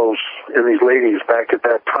these fellows and these ladies back at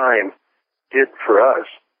that time did for us.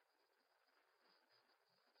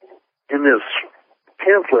 In this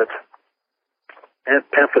pamphlet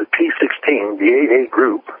P16, the AA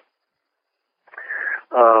group,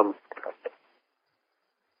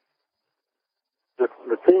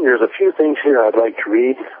 the thing, there's a few things here I'd like to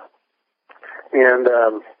read. And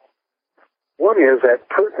one is that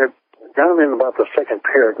down in about the second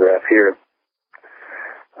paragraph here,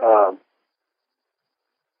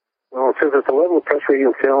 it says at the level of press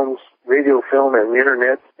radio film, and the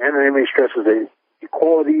internet, anonymity stresses the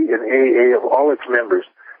equality in AA of all its members.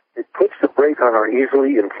 It puts the brake on our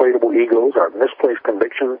easily inflatable egos, our misplaced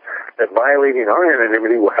conviction that violating our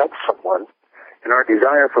anonymity will help someone, and our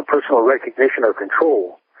desire for personal recognition or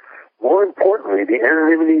control. More importantly, the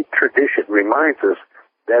anonymity tradition reminds us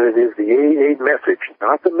that it is the AA message,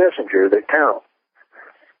 not the messenger, that counts.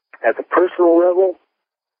 At the personal level,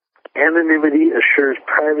 anonymity assures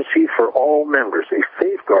privacy for all members, a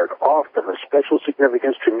safeguard often of special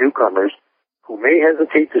significance to newcomers who may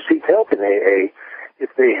hesitate to seek help in AA if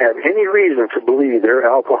they have any reason to believe their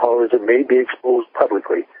alcoholism may be exposed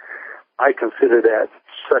publicly. I consider that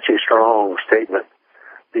such a strong statement,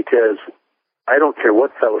 because I don't care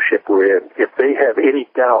what fellowship we're in. If they have any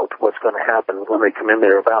doubt what's going to happen when they come in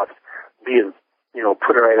there about being,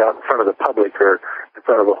 put right out in front of the public or in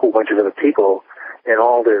front of a whole bunch of other people and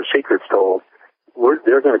all their secrets told,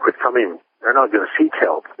 they're going to quit coming. They're not going to seek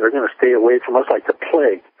help. They're going to stay away from us like the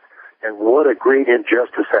plague. And what a great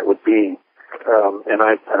injustice that would be. And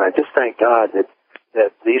I just thank God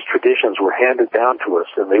that these traditions were handed down to us,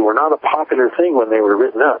 and they were not a popular thing when they were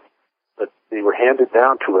written up, but they were handed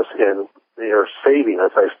down to us, and they are saving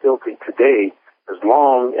us, I still think, today, as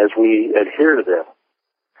long as we adhere to them.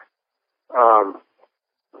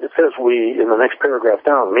 It says in the next paragraph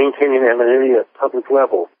down, maintaining anonymity at public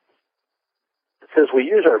level. It says we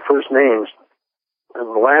use our first names and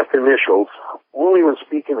the last initials only when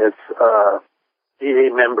speaking as AA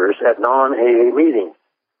members at non-AA meetings.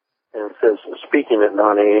 And it says speaking at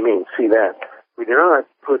non-AA meetings. See that. We do not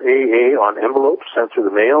put AA on envelopes sent through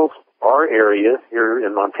the mail. Our area here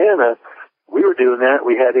in Montana, we were doing that.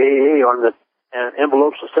 We had AA on the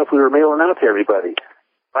envelopes and stuff we were mailing out to everybody.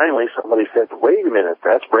 Finally, somebody said, wait a minute,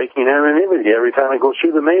 that's breaking anonymity every time it goes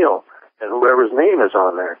through the mail and whoever's name is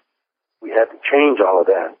on there. We had to change all of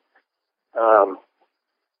that.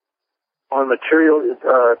 On material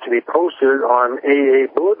to be posted on AA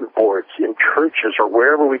bulletin boards in churches or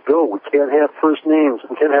wherever we go, we can't have first names,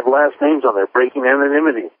 we can't have last names on there, breaking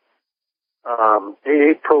anonymity.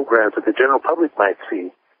 AA programs that the general public might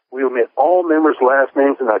see. We omit all members' last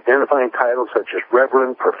names and identifying titles such as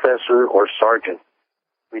Reverend, Professor, or Sergeant.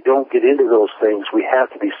 We don't get into those things. We have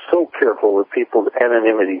to be so careful with people's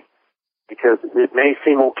anonymity, because it may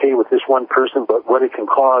seem okay with this one person, but what it can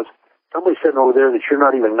cause, somebody sitting over there that you're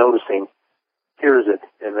not even noticing hears it,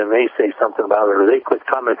 and then they say something about it, or they quit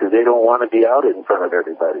comment because they don't want to be outed in front of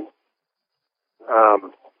everybody.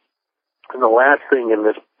 And the last thing in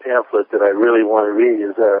this pamphlet that I really want to read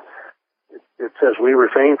is it says we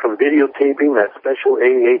refrain from videotaping that special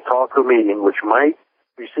AA talk or meeting which might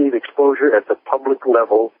receive exposure at the public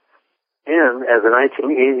level, and as the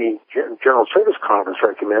 1980 General Service Conference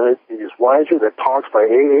recommended, it is wiser that talks by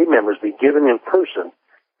AA members be given in person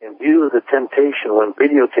in view of the temptation when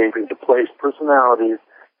videotaping to place personalities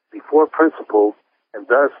before principles, and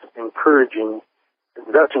thus encourage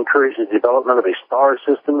the development of a star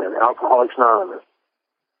system in Alcoholics Anonymous.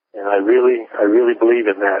 And I really believe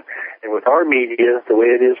in that. And with our media, the way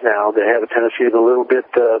it is now, they have a tendency to be a little bit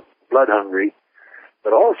blood hungry.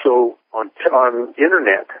 but also on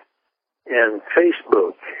internet and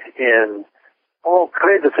Facebook and all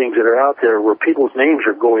kinds of things that are out there where people's names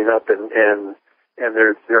are going up and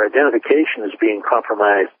their identification is being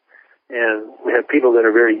compromised. And we have people that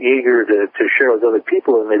are very eager to share with other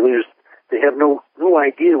people, and they have no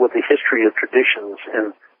idea what the history of traditions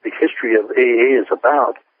and the history of AA is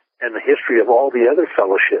about, and the history of all the other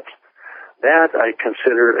fellowships. That I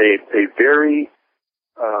consider a very,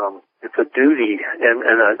 it's a duty, and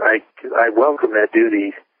I welcome that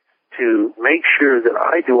duty to make sure that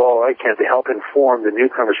I do all I can to help inform the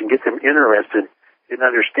newcomers and get them interested in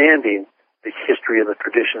understanding the history and the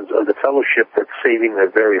traditions of the fellowship that's saving their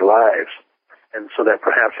very lives, and so that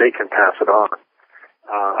perhaps they can pass it on.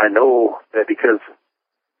 I know that because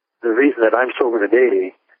the reason that I'm sober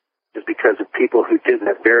today is because of people who did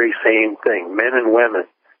that very same thing, men and women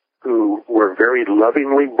who were very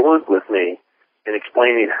lovingly blunt with me in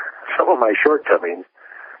explaining some of my shortcomings,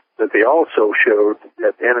 that they also showed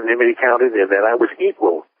that anonymity counted and that I was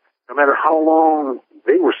equal, no matter how long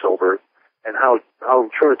they were sober and how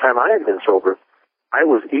short a time I had been sober. I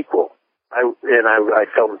was equal. I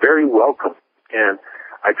felt very welcome, and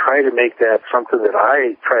I try to make that something that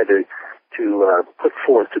I try to put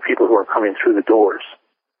forth to people who are coming through the doors.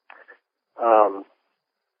 I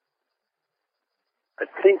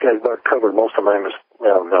think I've about covered most of my I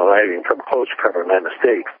haven't even come close to covering my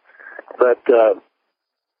mistakes. But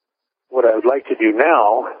what I would like to do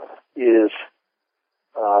now is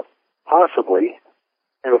possibly,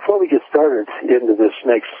 and before we get started into this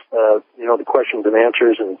next, the questions and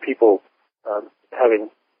answers and people having,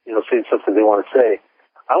 saying something they want to say,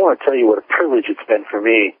 I want to tell you what a privilege it's been for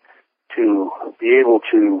me to be able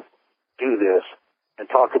to do this and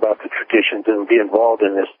talk about the traditions and be involved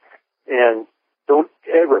in this. And don't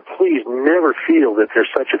ever, please never feel that there's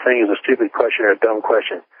such a thing as a stupid question or a dumb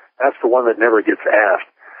question. That's the one that never gets asked.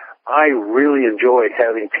 I really enjoy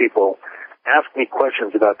having people ask me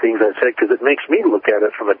questions about things I said because it makes me look at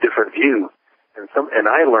it from a different view. And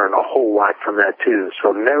I learn a whole lot from that too.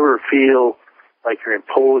 So never feel like you're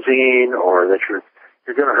imposing or that you're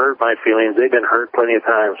going to hurt my feelings. They've been hurt plenty of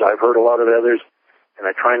times. I've hurt a lot of others, and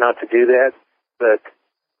I try not to do that, but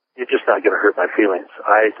you're just not going to hurt my feelings.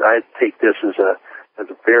 I take this as a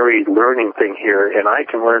very learning thing here, and I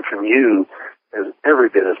can learn from you as every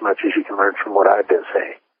bit as much as you can learn from what I've been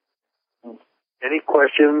saying. Any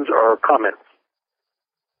questions or comments?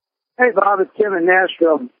 Hey, Bob, it's Tim in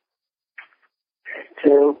Nashville.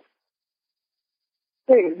 Tim?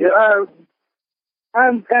 Hey,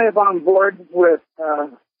 I'm kind of on board with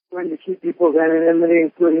trying to keep people's anonymity,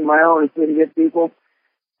 including my own, including good people.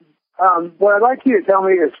 What I'd like you to tell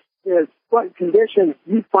me is what conditions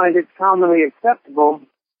you find it commonly acceptable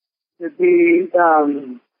to be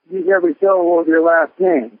use every syllable of your last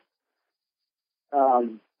name.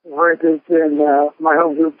 For instance, in my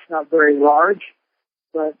home group, it's not very large,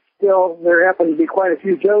 but still there happen to be quite a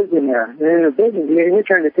few Joes in there. And in a business meeting, we're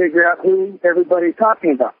trying to figure out who everybody's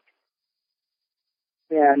talking about.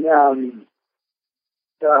 And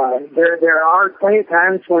there are plenty of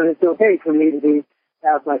times when it's okay for me to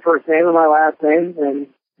have my first name and my last name and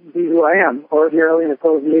be who I am. Ordinarily in a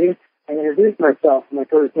closed meeting, I introduce myself, my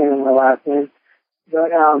first name and my last name.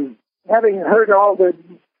 But having heard all the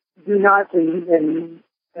do nots and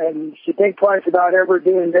should think twice about ever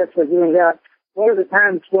doing this or doing that, what are the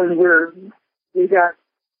times when we got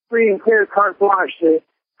free and clear carte blanche to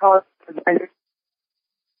call it?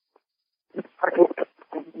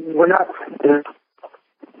 We're not.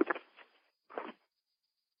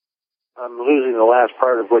 I'm losing the last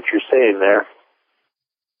part of what you're saying there.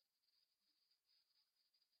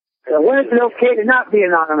 When is it okay to not be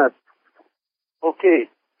anonymous? Okay.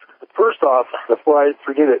 First off, before I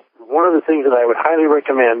forget it, one of the things that I would highly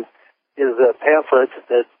recommend is a pamphlet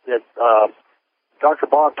that Dr.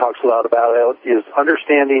 Bob talks a lot about is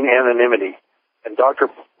Understanding Anonymity, and Dr.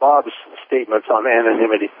 Bob's statements on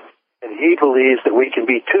anonymity. And he believes that we can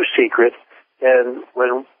be too secret, and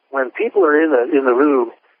when people are in the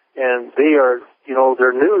room and they are,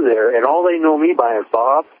 they're new there, and all they know me by is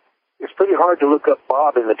Bob, it's pretty hard to look up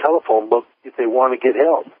Bob in the telephone book if they want to get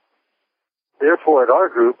help. Therefore, at our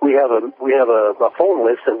group, we have a phone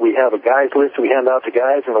list that we have a guys list that we hand out to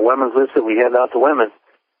guys and a women's list that we hand out to women.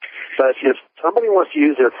 But if somebody wants to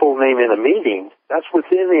use their full name in a meeting, that's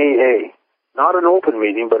within AA, not an open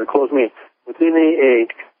meeting, but a closed meeting within AA.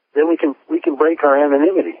 Then we can break our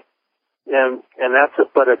anonymity, and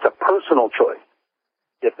but it's a personal choice.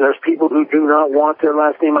 If there's people who do not want their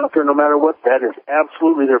last name out there, no matter what, that is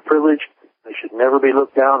absolutely their privilege. They should never be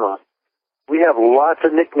looked down on. We have lots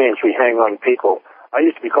of nicknames we hang on people. I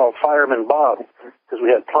used to be called Fireman Bob because we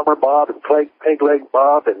had Plumber Bob and Peg Leg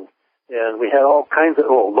Bob, and we had all kinds of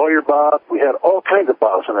Lawyer Bob. We had all kinds of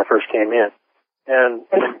Bobs when I first came in, and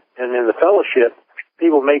in the fellowship,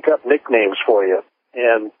 people make up nicknames for you,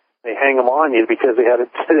 and they hang them on you because they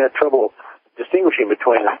had trouble distinguishing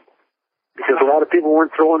between them, because a lot of people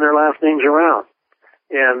weren't throwing their last names around.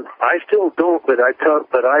 And I still don't, but a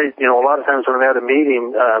lot of times when I'm at a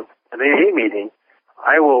meeting, an AA meeting,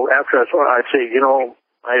 I will, after I say,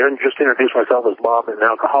 I just introduce myself as Bob and an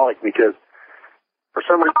alcoholic, because for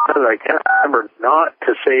some reason I can't remember not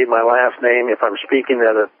to say my last name if I'm speaking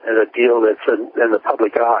at a deal that's in the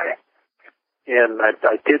public eye. And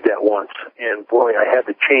I did that once, and boy, I had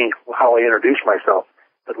to change how I introduced myself.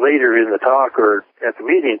 But later in the talk or at the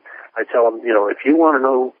meeting, I tell them, if you want to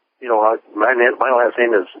know, my last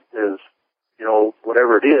name is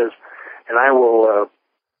whatever it is, and I will,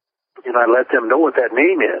 I let them know what that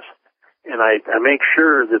name is, and I make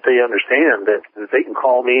sure that they understand that they can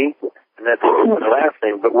call me, and that's the last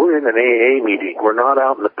name. But we're in an AA meeting. We're not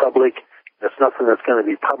out in the public. That's nothing that's going to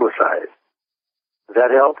be publicized. Does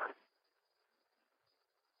that help?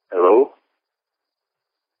 Hello?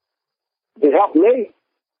 It helped me.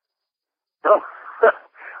 Oh,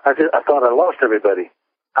 I thought I lost everybody.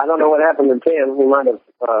 I don't know what happened to Tim. We might have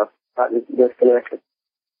gotten disconnected.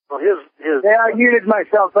 Well, his. Yeah, I muted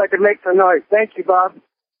myself so I could make some noise. Thank you, Bob.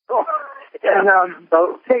 Oh, yeah. And,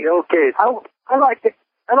 hey, okay. I'd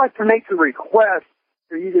like to make a request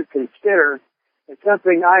for you to consider. It's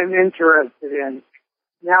something I'm interested in.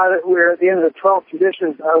 Now that we're at the end of the 12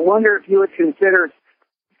 traditions, I wonder if you would consider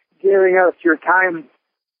giving us your time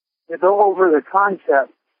to go over the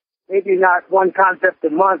concept. Maybe not one concept a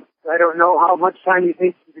month. I don't know how much time you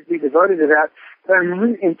think you could be devoted to that, but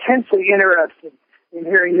I'm intensely interested in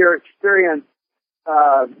hearing your experience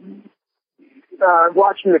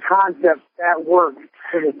watching the concept at work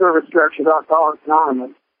for the service direction of Alcoholics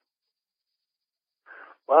Anonymous.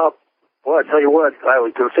 Well, I tell you what, I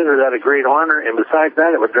would consider that a great honor, and besides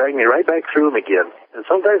that, it would drag me right back through them again. And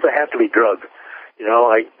sometimes I have to be drugged.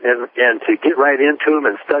 And to get right into them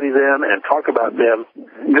and study them and talk about them.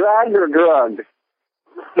 Dragged or drugged?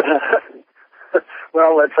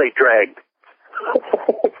 Well, let's say dragged.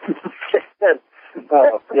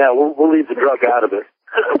 Yeah, we'll leave the drug out of it.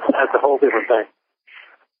 That's a whole different thing.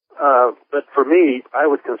 But for me, I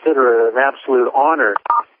would consider it an absolute honor.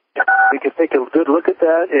 We could take a good look at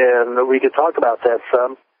that, and we could talk about that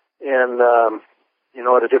some, and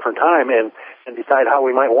at a different time, and decide how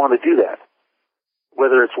we might want to do that.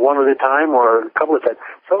 Whether it's one at a time or a couple of times.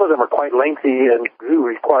 Some of them are quite lengthy and do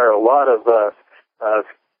require a lot of,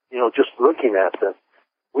 just looking at them.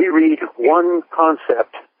 We read one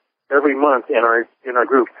concept every month in our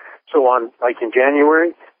group. So in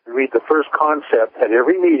January, we read the first concept at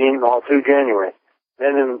every meeting all through January.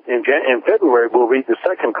 Then in February, we'll read the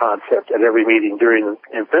second concept at every meeting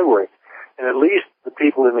in February. And at least the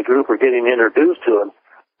people in the group are getting introduced to them.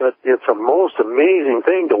 But it's a most amazing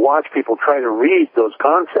thing to watch people try to read those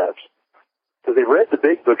concepts. Because they read the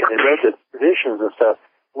big book and they read the traditions and stuff.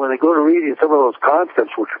 When they go to reading some of those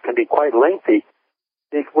concepts, which can be quite lengthy,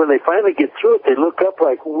 when they finally get through it, they look up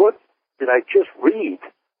like, what did I just read?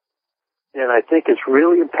 And I think it's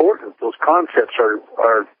really important. Those concepts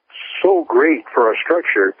are so great for our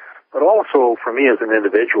structure, but also for me as an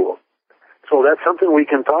individual. So that's something we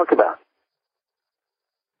can talk about.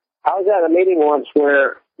 I was at a meeting once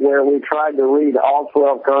where we tried to read all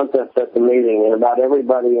 12 concepts at the meeting, and about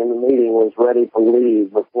everybody in the meeting was ready to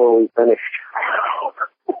leave before we finished.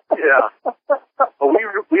 Yeah. Well,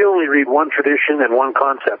 we only read one tradition and one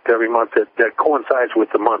concept every month that coincides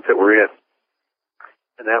with the month that we're in.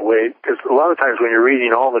 And that way, because a lot of times when you're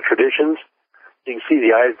reading all the traditions, you can see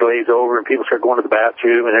the eyes glaze over and people start going to the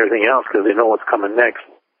bathroom and everything else because they know what's coming next.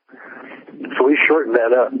 So we shortened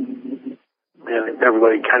that up. And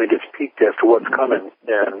everybody kind of gets peeked as to what's coming,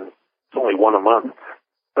 and it's only one a month.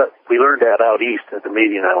 But we learned that out east at the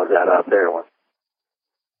meeting I was at out there.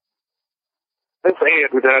 This is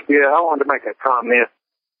Ed with that. Yeah, I wanted to make a comment.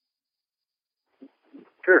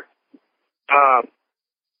 Sure.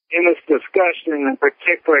 In this discussion, in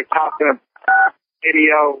particular, talking about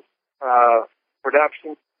video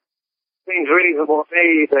production, it seems reasonable to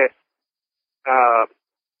me that,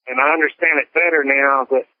 and I understand it better now,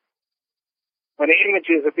 that when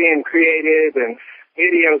images are being created and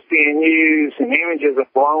videos being used and images are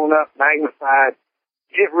blown up, magnified,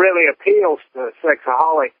 it really appeals to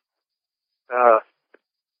sexaholic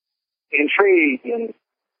intrigue and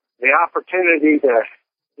the opportunity to,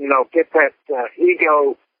 get that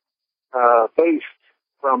ego boost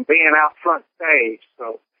from being out front stage.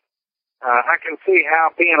 So I can see how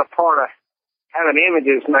being a part of having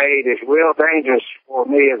images made is real dangerous for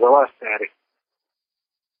me as a lust addict.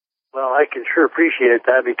 Well, I can sure appreciate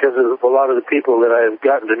that because of a lot of the people that I've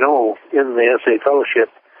gotten to know in the SA Fellowship.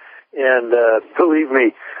 And believe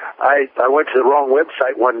me, I went to the wrong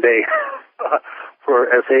website one day for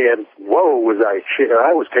SA, and whoa,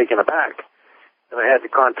 I was taken aback. And I had to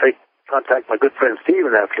contact my good friend Steve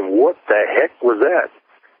and ask him, what the heck was that?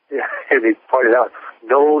 And he pointed out,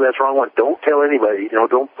 no, that's the wrong one. Don't tell anybody.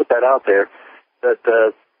 Don't put that out there. But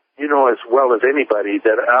you know as well as anybody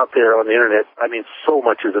that out there on the internet, I mean, so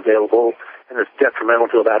much is available, and it's detrimental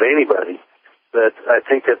to about anybody. But I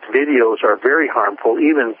think that videos are very harmful,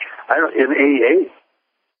 even in AA.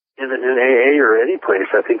 In AA or any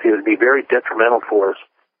place, I think they would be very detrimental for us.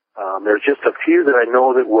 There's just a few that I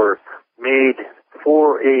know that were made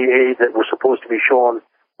for AA that were supposed to be shown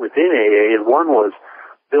within AA, and one was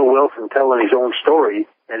Bill Wilson telling his own story,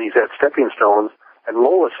 and he's at Stepping Stones, and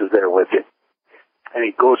Lois is there with him. And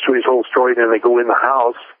he goes through his whole story, then they go in the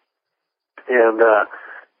house, and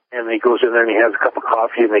he goes in there and he has a cup of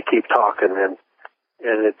coffee, and they keep talking, and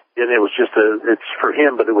it was just it's for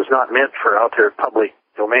him, but it was not meant for out there public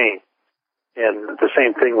domain. And the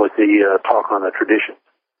same thing with the talk on the tradition.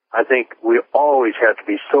 I think we always have to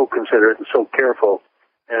be so considerate and so careful.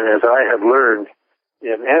 And as I have learned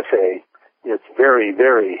in SA, it's very,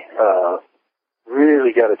 very,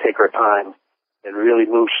 really got to take our time and really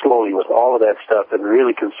move slowly with all of that stuff and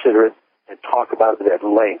really consider it and talk about it at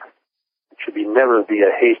length. It should never be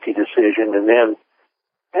a hasty decision. And then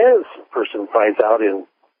as a person finds out in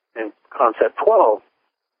Concept 12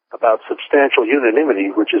 about substantial unanimity,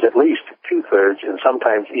 which is at least 2/3 and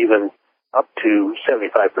sometimes even up to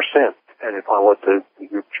 75%, depending upon what the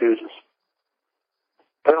group chooses.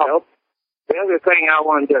 Well, the other thing I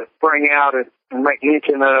wanted to bring out and make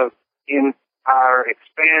mention of in our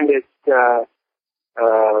expanded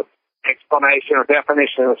explanation or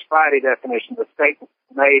definition of the sobriety definition, the statement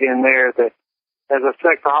made in there that as a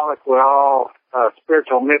sexaholic, we're all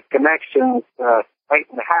spiritual misconnections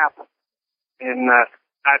waiting to happen. And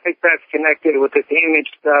I think that's connected with this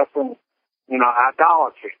image stuff and,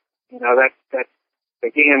 idolatry. That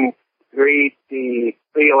again, greed, the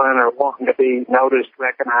feeling or wanting to be noticed,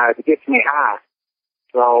 recognized, it gets me high.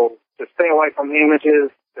 So to stay away from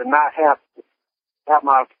images, to not have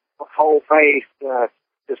my whole face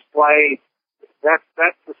displayed, that's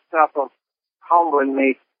the stuff of humbling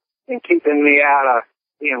me and keeping me out of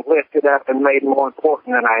being lifted up and made more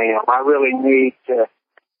important than I am. I really need to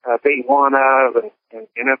be one of and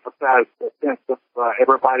emphasize the sense of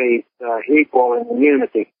everybody's equal in the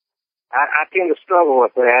unity. I tend to struggle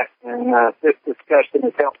with that, and this discussion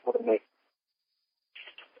is helpful to me.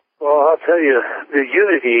 Well, I'll tell you, the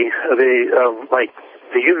unity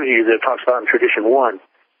the unity that talks about in Tradition 1,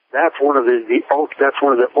 that's one of that's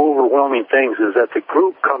one of the overwhelming things is that the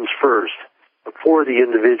group comes first before the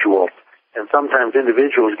individual. And sometimes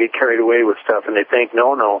individuals get carried away with stuff and they think,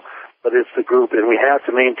 no, but it's the group, and we have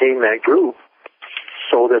to maintain that group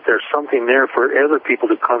so that there's something there for other people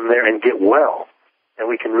to come there and get well. And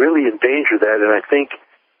we can really endanger that, and I think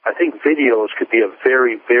videos could be a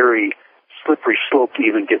very, very slippery slope to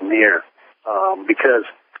even get near. Because,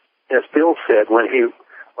 as Bill said, when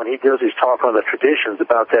he does his talk on the traditions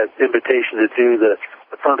about that invitation to do the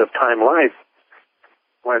front of Time Life,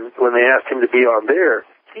 when they asked him to be on there,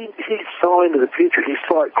 he saw into the future. He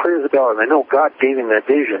saw it clear as a bell, and I know God gave him that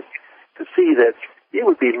vision to see that it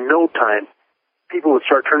would be no time. People would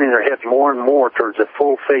start turning their heads more and more towards a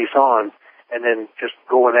full face on, and then just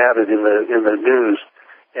going at it in the news.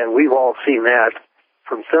 And we've all seen that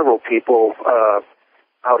from several people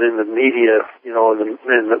out in the media, in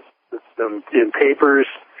papers,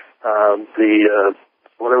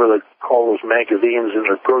 whatever they call those magazines in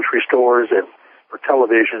the grocery stores and for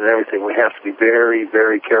television and everything. We have to be very,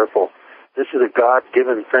 very careful. This is a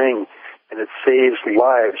God-given thing, and it saves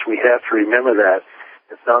lives. We have to remember that.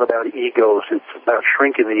 It's not about egos. It's about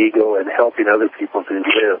shrinking the ego and helping other people to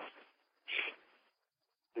live.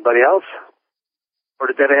 Anybody else? Or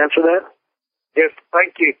did that answer that? Yes,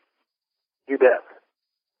 thank you. You bet.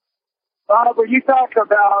 Bob, when you talk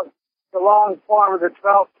about the long form of the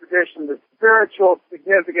 12th tradition, the spiritual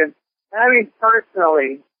significance, I mean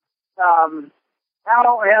personally,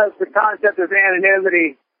 how has the concept of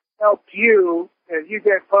anonymity helped you as you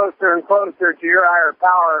get closer and closer to your higher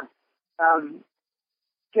power,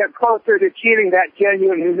 get closer to achieving that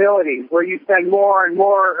genuine humility, where you spend more and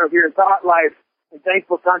more of your thought life in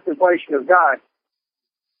thankful contemplation of God?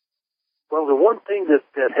 Well, the one thing that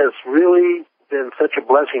has really been such a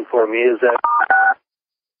blessing for me is that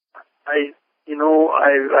I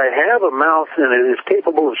have a mouth and it is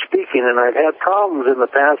capable of speaking, and I've had problems in the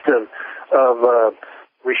past of of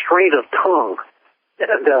restraint of tongue.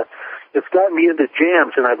 And it's gotten me into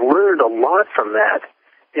jams, and I've learned a lot from that.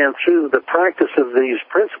 And through the practice of these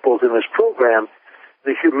principles in this program,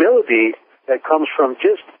 the humility that comes from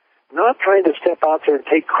just not trying to step out there and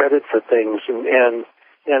take credit for things and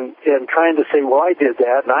trying to say, well, I did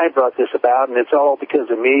that and I brought this about and it's all because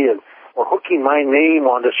of me, and or hooking my name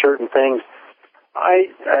onto certain things. I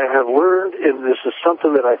have learned, and this is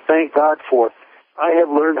something that I thank God for, I have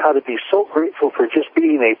learned how to be so grateful for just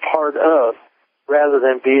being a part of rather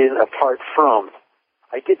than being apart from.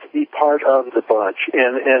 I get to be part of the bunch,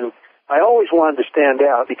 and I always wanted to stand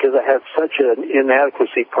out because I had such an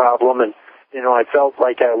inadequacy problem, and I felt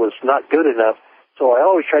like I was not good enough, so I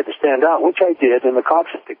always tried to stand out, which I did, and the cops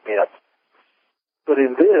would pick me up. But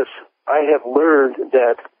in this, I have learned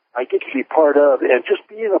that I get to be part of, and just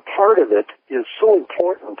being a part of it is so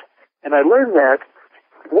important. And I learned that,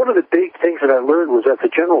 one of the big things that I learned was at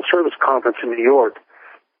the General Service Conference in New York,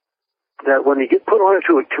 that when you get put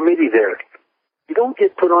onto a committee there, you don't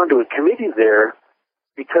get put onto a committee there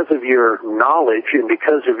because of your knowledge and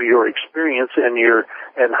because of your experience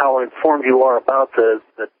and how informed you are about the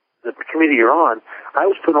committee you're on. I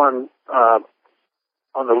was put on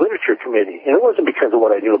the literature committee, and it wasn't because of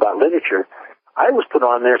what I knew about literature. I was put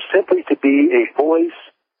on there simply to be a voice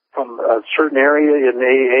from a certain area in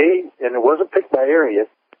AA, and it wasn't picked by area,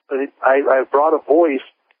 but I brought a voice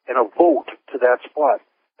and a vote to that spot.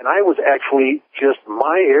 And I was actually just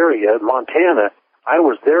my area, Montana, I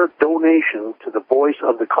was their donation to the voice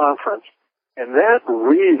of the conference. And that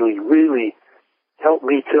really, really helped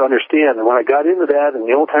me to understand. And when I got into that, and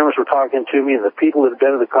the old-timers were talking to me, and the people that had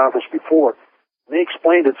been at the conference before, they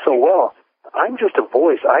explained it so well. I'm just a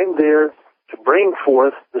voice. I'm there to bring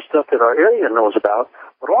forth the stuff that our area knows about,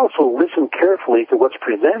 but also listen carefully to what's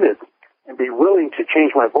presented and be willing to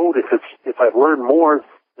change my vote if I've learned more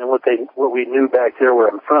than what we knew back there where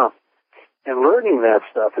I'm from. And learning that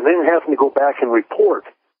stuff, and then having to go back and report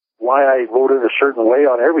why I voted a certain way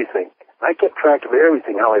on everything. I kept track of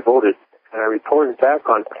everything, how I voted, and I reported back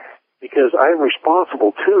on it because I'm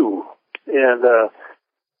responsible too. And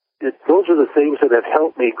those are the things that have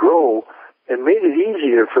helped me grow and made it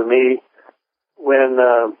easier for me when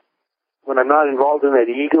I'm not involved in that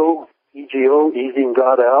ego, easing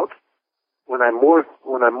God out. When I'm more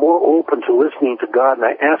open to listening to God and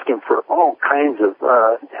I ask Him for all kinds of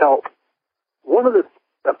help. One of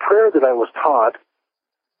a prayer that I was taught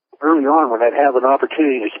early on when I'd have an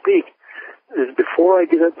opportunity to speak is before I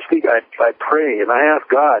get up to speak, I pray and I ask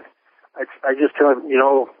God. I just tell Him, you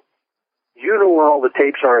know where all the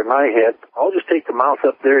tapes are in my head. I'll just take the mouth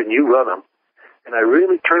up there and you run them. And I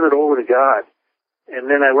really turn it over to God. And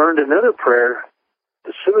then I learned another prayer.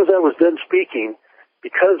 As soon as I was done speaking,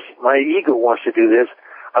 because my ego wants to do this,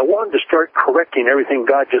 I wanted to start correcting everything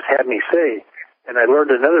God just had me say. And I learned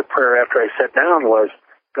another prayer after I sat down was,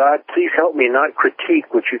 God, please help me not critique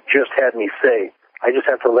what you just had me say. I just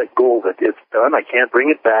have to let go of it. It's done. I can't bring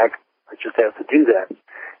it back. I just have to do that.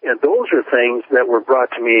 And those are things that were brought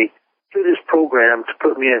to me through this program to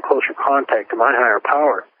put me in closer contact to my higher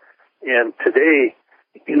power. And today,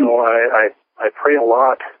 I pray a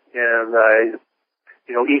lot, and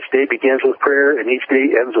each day begins with prayer, and each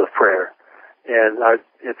day ends with prayer. And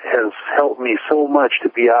it has helped me so much to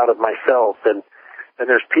be out of myself. And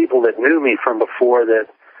there's people that knew me from before that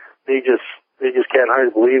they just can't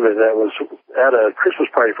hardly believe it. I was at a Christmas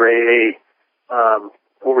party for AA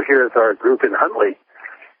over here at our group in Huntley,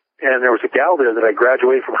 and there was a gal there that I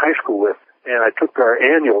graduated from high school with, and I took our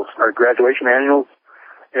graduation annuals,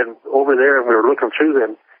 and over there, and we were looking through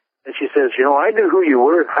them, and she says, I knew who you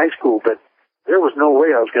were in high school, but there was no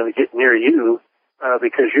way I was going to get near you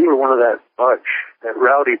because you were one of that bunch, that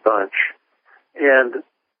rowdy bunch. And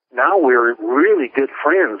now we're really good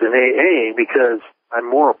friends in AA because I'm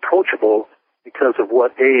more approachable because of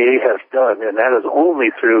what AA has done, and that is only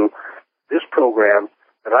through this program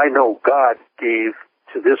that I know God gave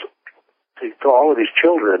to all of these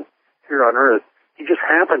children here on earth. He just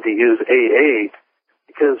happened to use AA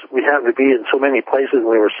because we happened to be in so many places and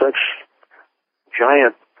we were such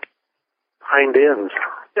giant hind ends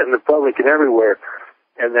in the public and everywhere,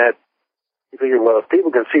 and that you figure, well, if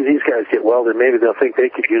people can see these guys get well, then maybe they'll think they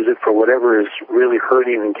could use it for whatever is really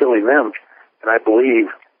hurting and killing them. And I believe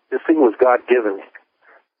this thing was God-given.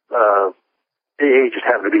 AA just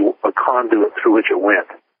happened to be a conduit through which it went.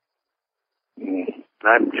 And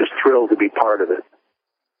I'm just thrilled to be part of it.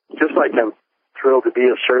 Just like I'm thrilled to be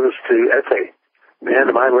of service to Ete. Man,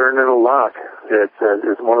 am I learning a lot.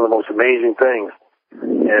 It's one of the most amazing things.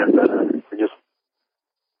 And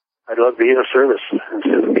I love being of service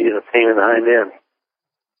instead of being a pain in the hind end.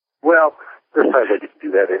 Well, there's times I didn't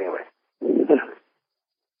do that anyway.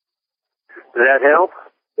 Did that help?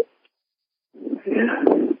 Yeah.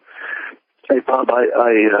 Hey, Bob, I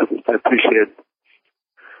appreciate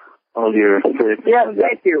all your... Yeah,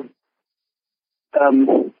 thank you.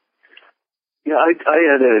 Yeah, I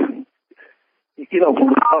had a... You know, when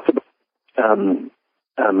we talk about,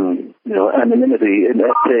 anonymity in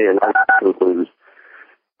SA, a lot of people will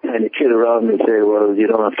kind of kid around and say, well, you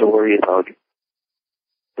don't have to worry about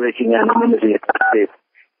breaking anonymity.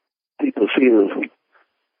 People feel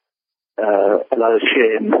a lot of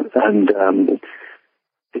shame and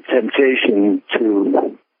the temptation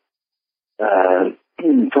to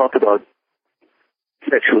talk about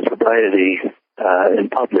sexual sobriety in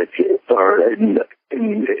public or in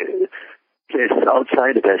places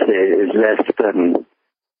outside of SA is less than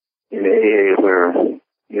in AA, where,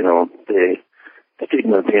 you know, the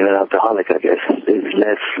stigma of being an alcoholic, I guess, is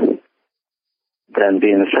less than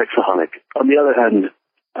being a sexaholic. On the other hand,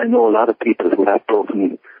 I know a lot of people who have told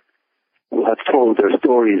their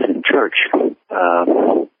stories in church and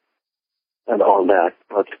all that.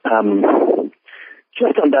 But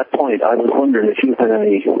just on that point, I was wondering if you had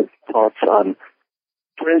any thoughts on,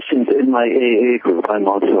 for instance, in my AA group, I'm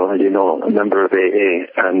also, as you know, a member of AA,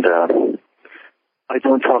 and I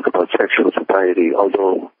don't talk about sexual sobriety,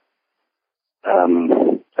 although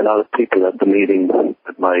a lot of people at the meeting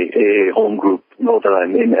at my AA home group know that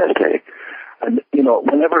I'm in SA. And, you know,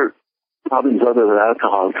 whenever problems other than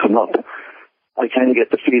alcohol come up, I kind of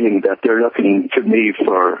get the feeling that they're looking to me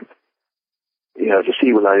for, you know, to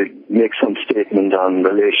see will I make some statement on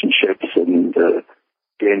relationships and the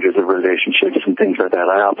dangers of relationships and things like that.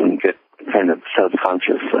 I often get kind of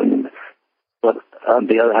self-conscious, but on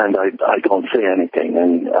the other hand, I don't say anything.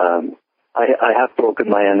 And I have broken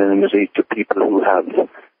my anonymity to people who have,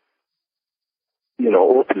 you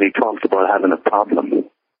know, openly talked about having a problem.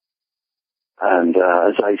 And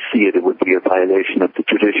as I see it, it would be a violation of the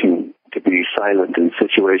tradition to be silent in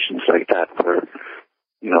situations like that where,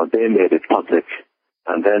 you know, they made it public.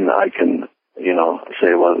 And then I can, you know,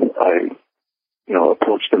 say, well, I, you know,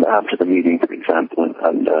 approach them after the meeting, for example,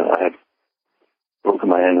 and I have broken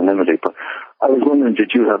my anonymity. But I was wondering,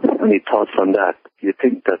 did you have any thoughts on that? Do you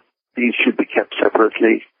think that these should be kept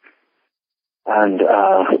separately and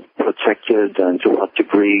protected, and to what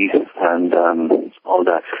degree, and all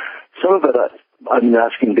that? Some of it, I'm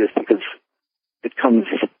asking this because it comes,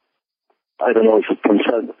 I don't know, is it from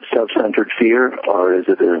self-centered fear, or is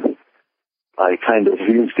it I kind of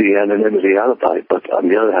use the anonymity alibi, but on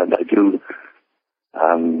the other hand, I do,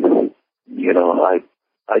 you know,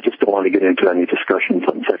 I just don't want to get into any discussions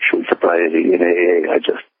on sexual sobriety in AA.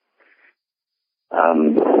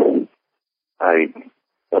 I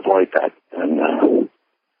avoid that, and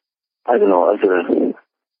I don't know, as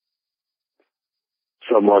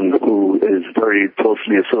someone who is very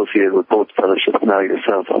closely associated with both fellowships, now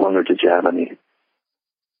yourself, I wonder, did you have any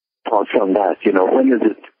thoughts on that? You know, when is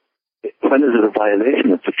it a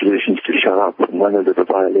violation of the traditions to shut up, and when is it a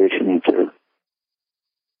violation to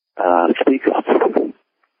speak up?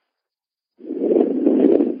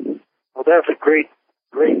 Well, that's a great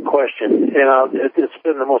question. You know, it's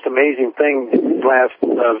been the most amazing thing the last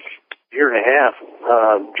year and a half.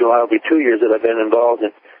 July will be 2 years that I've been involved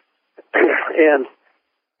in. And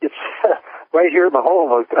it's right here at my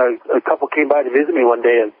home. A couple came by to visit me one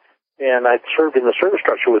day, and I served in the service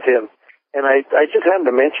structure with him. And I just happened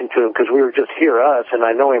to mention to him, because we were just here, us, and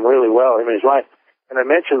I know him really well, him and his wife. And I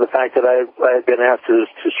mentioned the fact that I had been asked to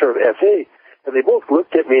serve FA. And they both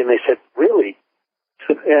looked at me and they said, really?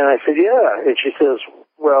 And I said, yeah. And she says,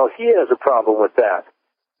 well, he has a problem with that.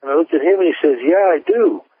 And I looked at him and he says, yeah, I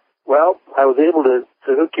do. Well, I was able to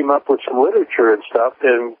hook him up with some literature and stuff,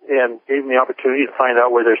 and gave him the opportunity to find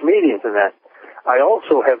out where there's meetings and that. I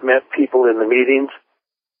also have met people in the meetings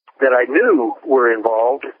that I knew were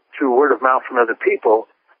involved through word of mouth from other people,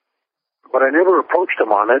 but I never approached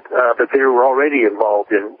them on it, but they were already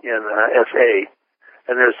involved in SA.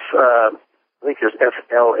 And there's, I think there's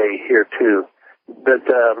FLA here too. But,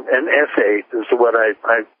 and SA is the one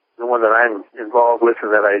that I'm involved with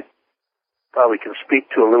and that I probably can speak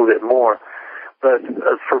to a little bit more. But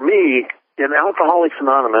for me, in Alcoholics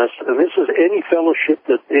Anonymous, and this is any fellowship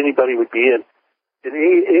that anybody would be in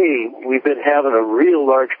AA, we've been having a real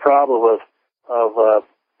large problem of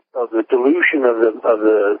the dilution of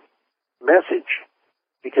the message,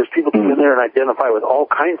 because people come in there and identify with all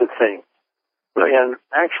kinds of things. Right. And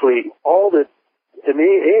actually, all that in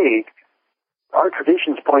AA, our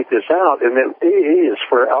traditions point this out, and that AA is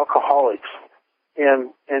for alcoholics.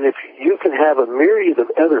 And if you can have a myriad of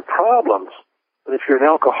other problems, but if you're an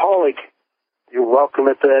alcoholic, you're welcome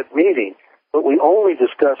at that meeting. But we only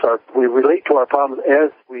we relate to our problems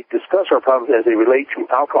as we discuss our problems as they relate to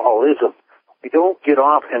alcoholism we don't get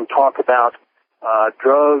off and talk about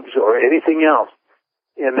drugs or anything else.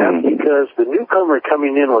 And that's because the newcomer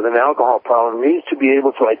coming in with an alcohol problem needs to be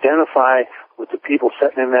able to identify with the people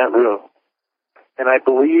sitting in that room. And I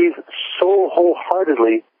believe so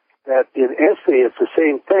wholeheartedly that in SA it's the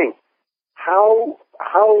same thing. How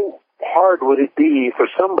hard would it be for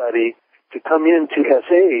somebody to come into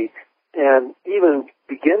SA and even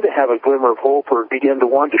begin to have a glimmer of hope or begin to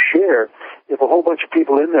want to share if a whole bunch of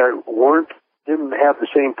people in there didn't have the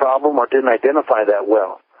same problem or didn't identify that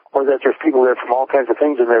well, or that there's people there from all kinds of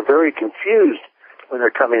things and they're very confused when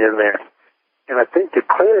they're coming in there. And I think the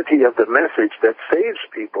clarity of the message that saves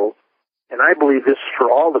people, and I believe this is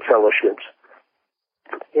for all the fellowships,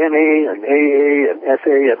 NA and AA and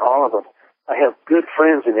SA and all of them. I have good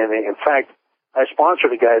friends in NA. In fact, I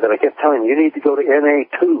sponsored a guy that I kept telling him, you need to go to NA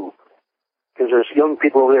too, because there's young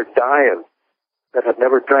people over there dying that have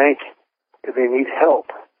never drank and they need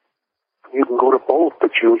help. You can go to both,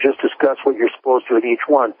 but you just discuss what you're supposed to at each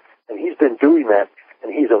one. And he's been doing that,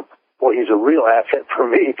 and he's a real asset for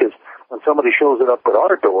me, because when somebody shows it up at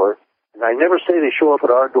our door, and I never say they show up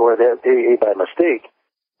at our door at AA by mistake,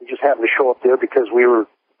 they just happen to show up there because we were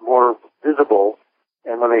more visible.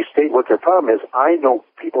 And when they state what their problem is, I know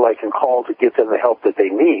people I can call to get them the help that they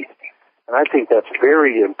need. And I think that's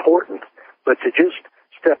very important. But to just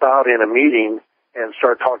step out in a meeting and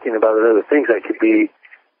start talking about other things, that could be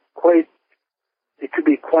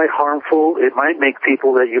quite harmful. It might make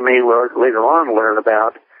people that you may later on learn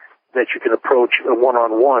about that you can approach a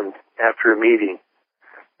one-on-one after a meeting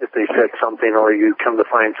if they said something or you come to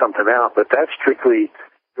find something out. But that's strictly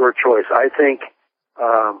your choice. I think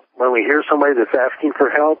when we hear somebody that's asking for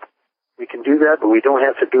help, we can do that, but we don't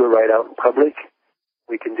have to do it right out in public.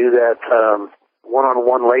 We can do that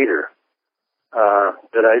one-on-one later.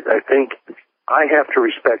 But I think I have to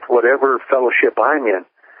respect whatever fellowship I'm in.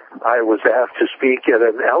 I was asked to speak at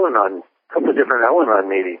a couple of different Al-Anon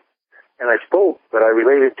meetings, and I spoke, but I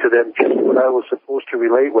related to them just what I was supposed to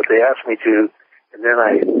relate, what they asked me to, and then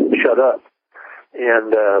I shut up.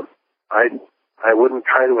 And I wouldn't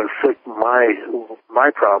try to inflict my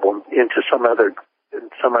problem into some other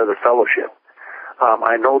fellowship.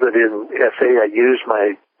 I know that in SA I use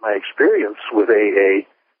my experience with AA,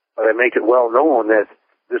 but I make it well known that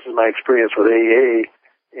this is my experience with AA,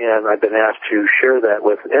 and I've been asked to share that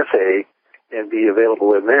with SA and be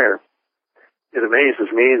available in there. It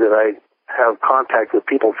amazes me that I have contact with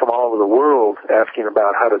people from all over the world asking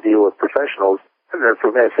about how to deal with professionals, and they're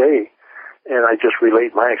from SA, and I just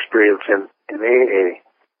relate my experience in AA.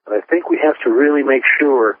 But I think we have to really make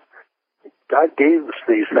sure God gave us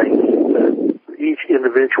these things, each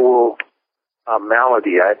individual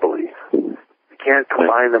malady, I believe. We can't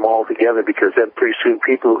combine them all together, because then pretty soon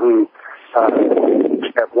people who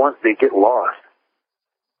at once they get lost.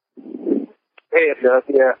 Hey, it does,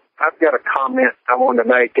 yeah. I've got a comment I want to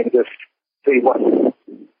make and just see what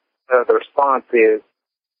the response is.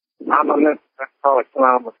 I'm a Alcoholics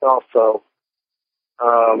Anonymous also,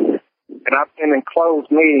 and I've been in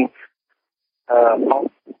closed meetings.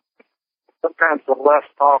 Sometimes the less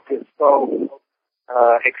talk is so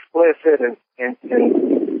explicit and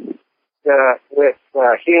with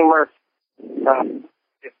humor.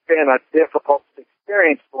 It's been a difficult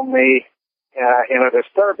experience for me in a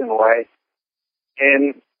disturbing way.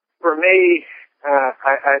 And for me,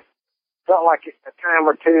 I felt like a time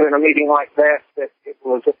or two in a meeting like that it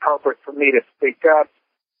was appropriate for me to speak up,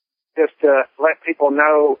 just to let people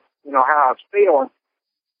know, how I was feeling,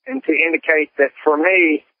 and to indicate that for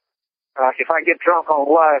me, if I get drunk on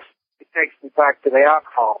lust, it takes me back to the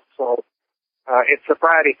alcohol. So it's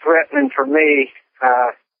sobriety threatening for me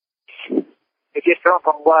to get drunk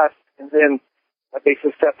on lust and then I'd be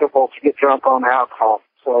susceptible to get drunk on alcohol.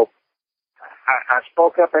 So I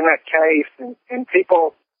spoke up in that case, and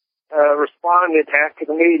people responded after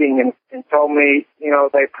the meeting and told me,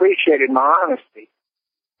 they appreciated my honesty.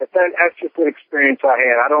 But that's just an experience I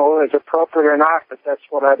had. I don't know if it's appropriate or not, but that's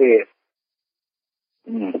what I did.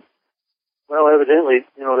 Mm. Well, evidently,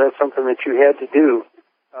 that's something that you had to do.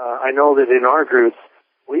 I know that in our groups,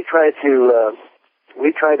 we try to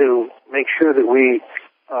make sure that we,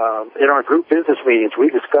 in our group business meetings, we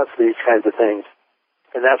discuss these kinds of things.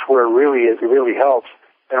 And that's where it really helps.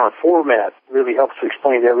 And our format really helps to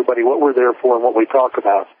explain to everybody what we're there for and what we talk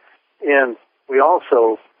about. And we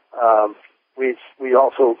also we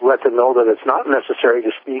also let them know that it's not necessary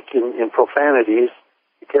to speak in profanities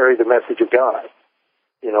to carry the message of God,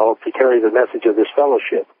 to carry the message of this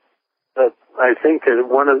fellowship. But I think that a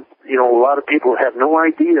lot of people have no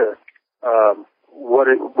idea what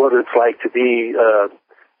it's like to be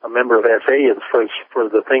a member of SA, and for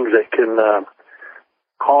the things that can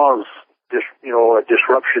cause a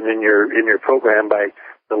disruption in your program by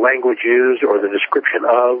the language used or the description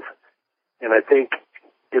of. And I think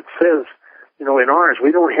it says, in ours,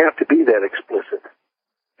 we don't have to be that explicit.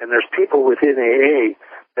 And there's people within AA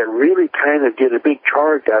that really kind of get a big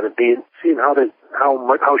charge out of seeing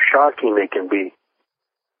how shocking they can be.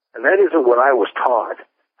 And that isn't what I was taught.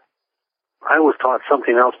 I was taught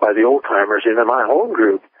something else by the old timers, and in my own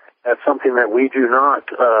group, that's something that we do not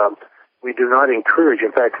encourage.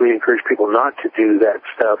 In fact, we encourage people not to do that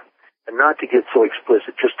stuff and not to get so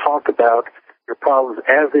explicit. Just talk about your problems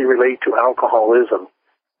as they relate to alcoholism,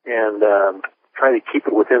 and try to keep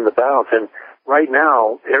it within the bounds. And right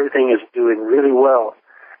now, everything is doing really well.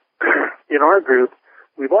 In our group,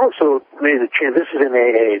 we've also made a change. This is in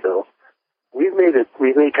AA, though. We've made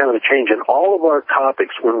kind of a change in all of our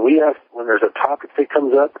topics. When there's a topic that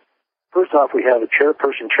comes up, first off, we have a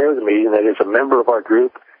chairperson chair the meeting that is a member of our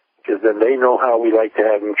group, because then they know how we like to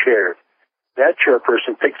have them chaired. That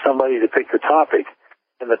chairperson picks somebody to pick the topic,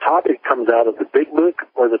 and the topic comes out of the Big Book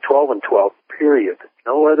or the 12 and 12, period.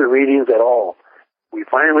 No other readings at all. We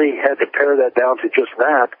finally had to pare that down to just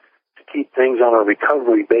that to keep things on a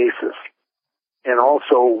recovery basis. And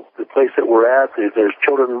also, the place that we're at, there's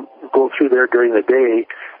children who go through there during the day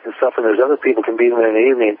and stuff, and there's other people can be there in the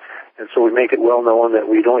evening. And so we make it well known that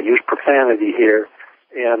we don't use profanity here.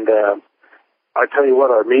 And I tell you what,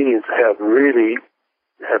 our meetings have really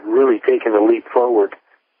taken a leap forward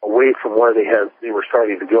away from where they were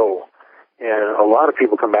starting to go. And a lot of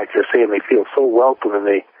people come back here saying they feel so welcome, and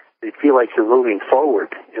they feel like they're moving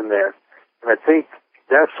forward in there. And I think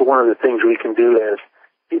that's one of the things we can do as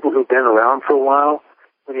people who've been around for a while.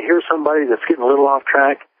 When you hear somebody that's getting a little off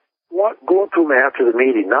track, go up to them after the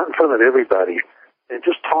meeting, not in front of everybody, and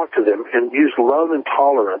just talk to them and use love and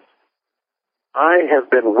tolerance. I have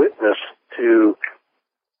been witness to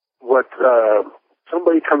what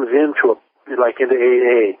somebody comes into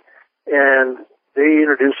AA, and they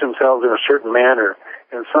introduce themselves in a certain manner,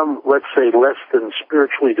 and some, let's say, less than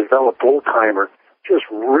spiritually developed old-timer just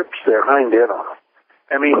rips their hind end off.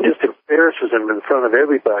 I mean, just embarrasses them in front of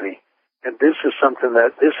everybody. And this is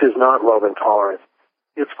this is not love and tolerance.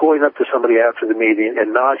 It's going up to somebody after the meeting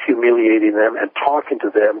and not humiliating them and talking to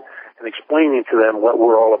them and explaining to them what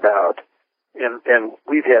we're all about. And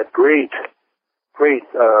we've had great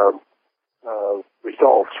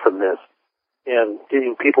results from this, and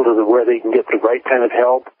getting people to where they can get the right kind of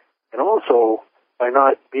help, and also by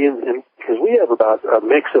not being because we have about a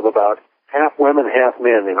mix of about half women, half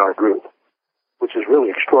men in our group, which is really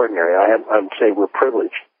extraordinary. I'm saying we're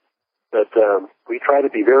privileged, but we try to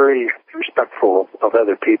be very respectful of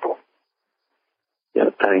other people. Yeah,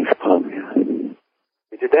 thanks, Bob.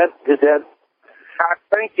 Did that?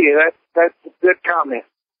 Thank you. That's a good comment.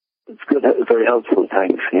 It's good. That was very helpful.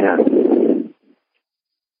 Thanks. Yeah.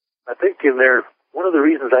 I think in there, one of the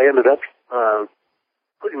reasons I ended up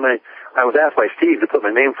I was asked by Steve to put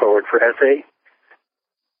my name forward for SA.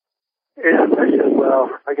 And I said,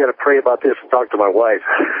 well, I got to pray about this and talk to my wife.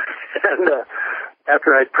 And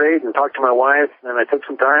after I prayed and talked to my wife, then I took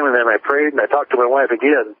some time, and then I prayed and I talked to my wife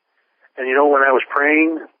again. And when I was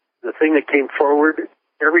praying, the thing that came forward,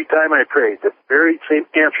 every time I prayed, the very same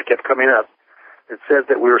answer kept coming up. It said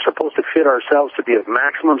that we were supposed to fit ourselves to be of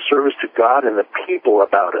maximum service to God and the people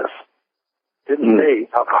about us. It didn't say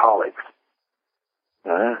alcoholics.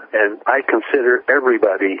 And I consider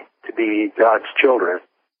everybody to be God's children.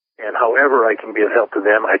 And however I can be of help to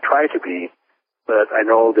them, I try to be. But I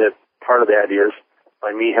know that part of that is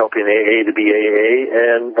by me helping AA to be AA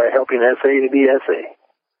and by helping SA to be SA.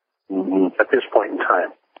 At this point in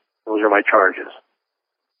time. Those are my charges.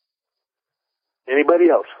 Anybody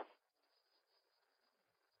else?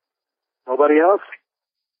 Nobody else?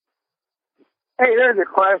 Hey, there's a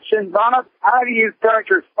question. Donna, how do you start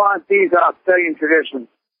your sponsees out studying traditions?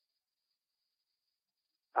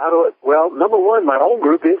 Well, number one, my own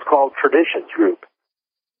group is called Traditions Group.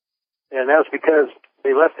 And that's because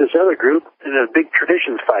they left this other group in a big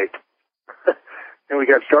traditions fight. And we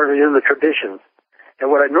got started in the traditions. And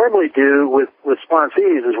what I normally do with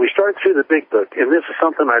sponsees is we start through the big book. And this is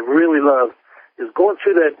something I really love, is going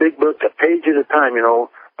through that big book a page at a time.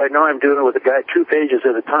 Right now I'm doing it with a guy 2 pages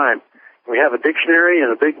at a time. We have a dictionary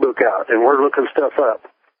and a big book out, and we're looking stuff up.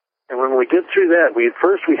 And when we get through that, we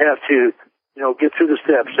have to, get through the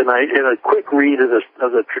steps. And a quick read of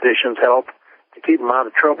the traditions help to keep them out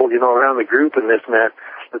of trouble, around the group and this and that.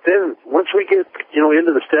 But then once we get,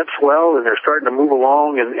 into the steps well, and they're starting to move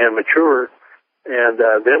along and mature, and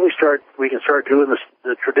then we can start doing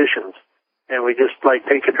the traditions. And we just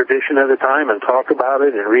take a tradition at a time and talk about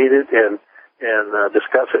it and read it and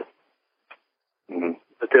discuss it.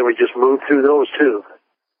 But then we just move through those too.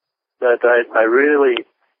 But I really,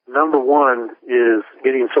 number one is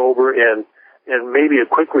getting sober and maybe a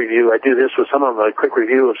quick review. I do this with some of them, a quick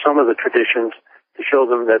review of some of the traditions to show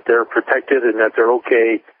them that they're protected and that they're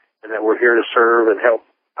okay and that we're here to serve and help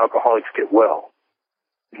alcoholics get well.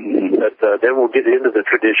 But then we'll get into the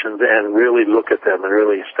traditions and really look at them and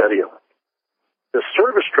really study them. The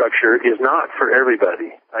service structure is not for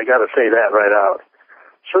everybody. I got to say that right out.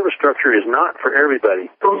 Service structure is not for everybody.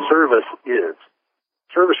 Service is.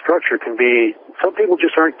 Service structure can be, some people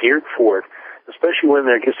just aren't geared for it, especially when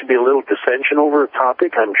there gets to be a little dissension over a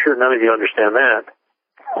topic. I'm sure none of you understand that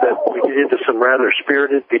we get into some rather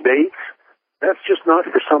spirited debates. That's just not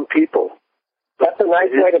for some people. That's a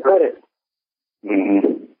nice way to put it.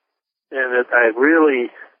 Mm-hmm. And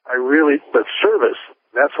but service,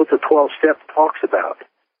 that's what the 12 step talks about.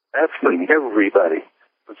 That's for everybody.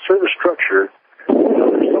 But service structure,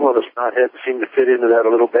 some of us knotheads seem to fit into that a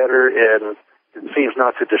little better, and it seems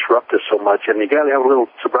not to disrupt us so much. And you got to have a little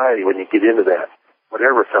sobriety when you get into that,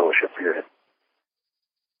 whatever fellowship you're in.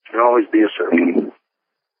 You can always be a servant.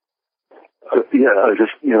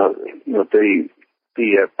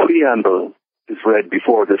 The preamble is read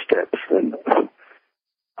before the steps, and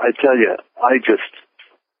I tell you,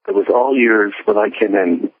 it was all years when I came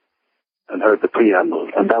in and heard the preamble,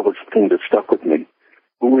 and that was the thing that stuck with me.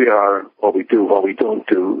 Who we are, what we do, what we don't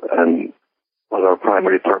do, and what our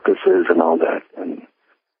primary purpose is and all that. And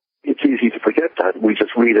it's easy to forget that. We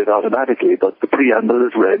just read it automatically, but the preamble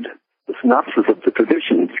is read. The synopsis of the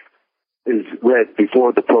traditions is read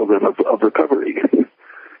before the program of recovery.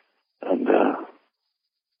 And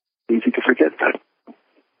easy to forget that.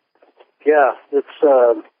 Yeah, it's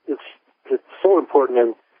so important.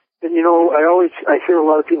 And you know, I hear a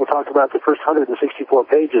lot of people talk about the first 164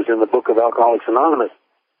 pages in the book of Alcoholics Anonymous.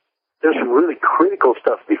 There's some really critical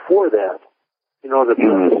stuff before that. You know, the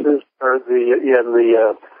purposes are especially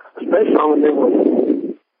when they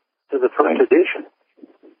went to the first edition,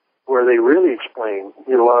 where they really explain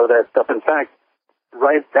a lot of that stuff. In fact,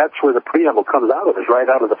 that's where the preamble comes out of, is right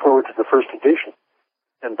out of the forward to the first edition.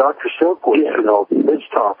 And Dr. Silkwood, Rich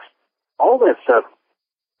Talks, all that stuff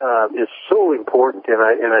is so important, and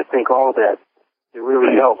I think all that, it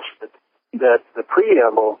really helps. That the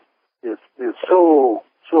preamble is so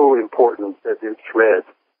important that it's read.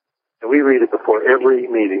 And we read it before every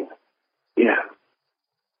meeting. Yeah,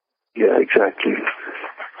 exactly.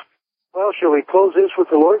 Well, shall we close this with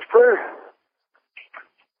the Lord's Prayer?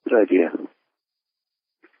 Good idea.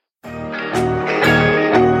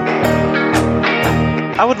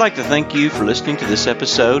 I would like to thank you for listening to this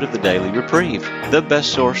episode of the Daily Reprieve, the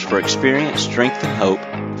best source for experience, strength, and hope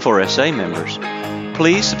for SA members.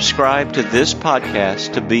 Please subscribe to this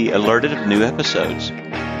podcast to be alerted of new episodes.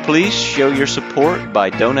 Please show your support by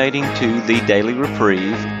donating to the Daily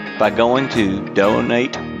Reprieve by going to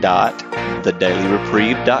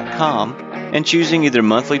donate.thedailyreprieve.com and choosing either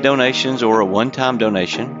monthly donations or a one-time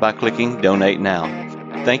donation by clicking Donate Now.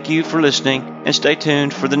 Thank you for listening, and stay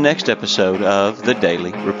tuned for the next episode of The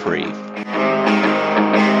Daily Reprieve.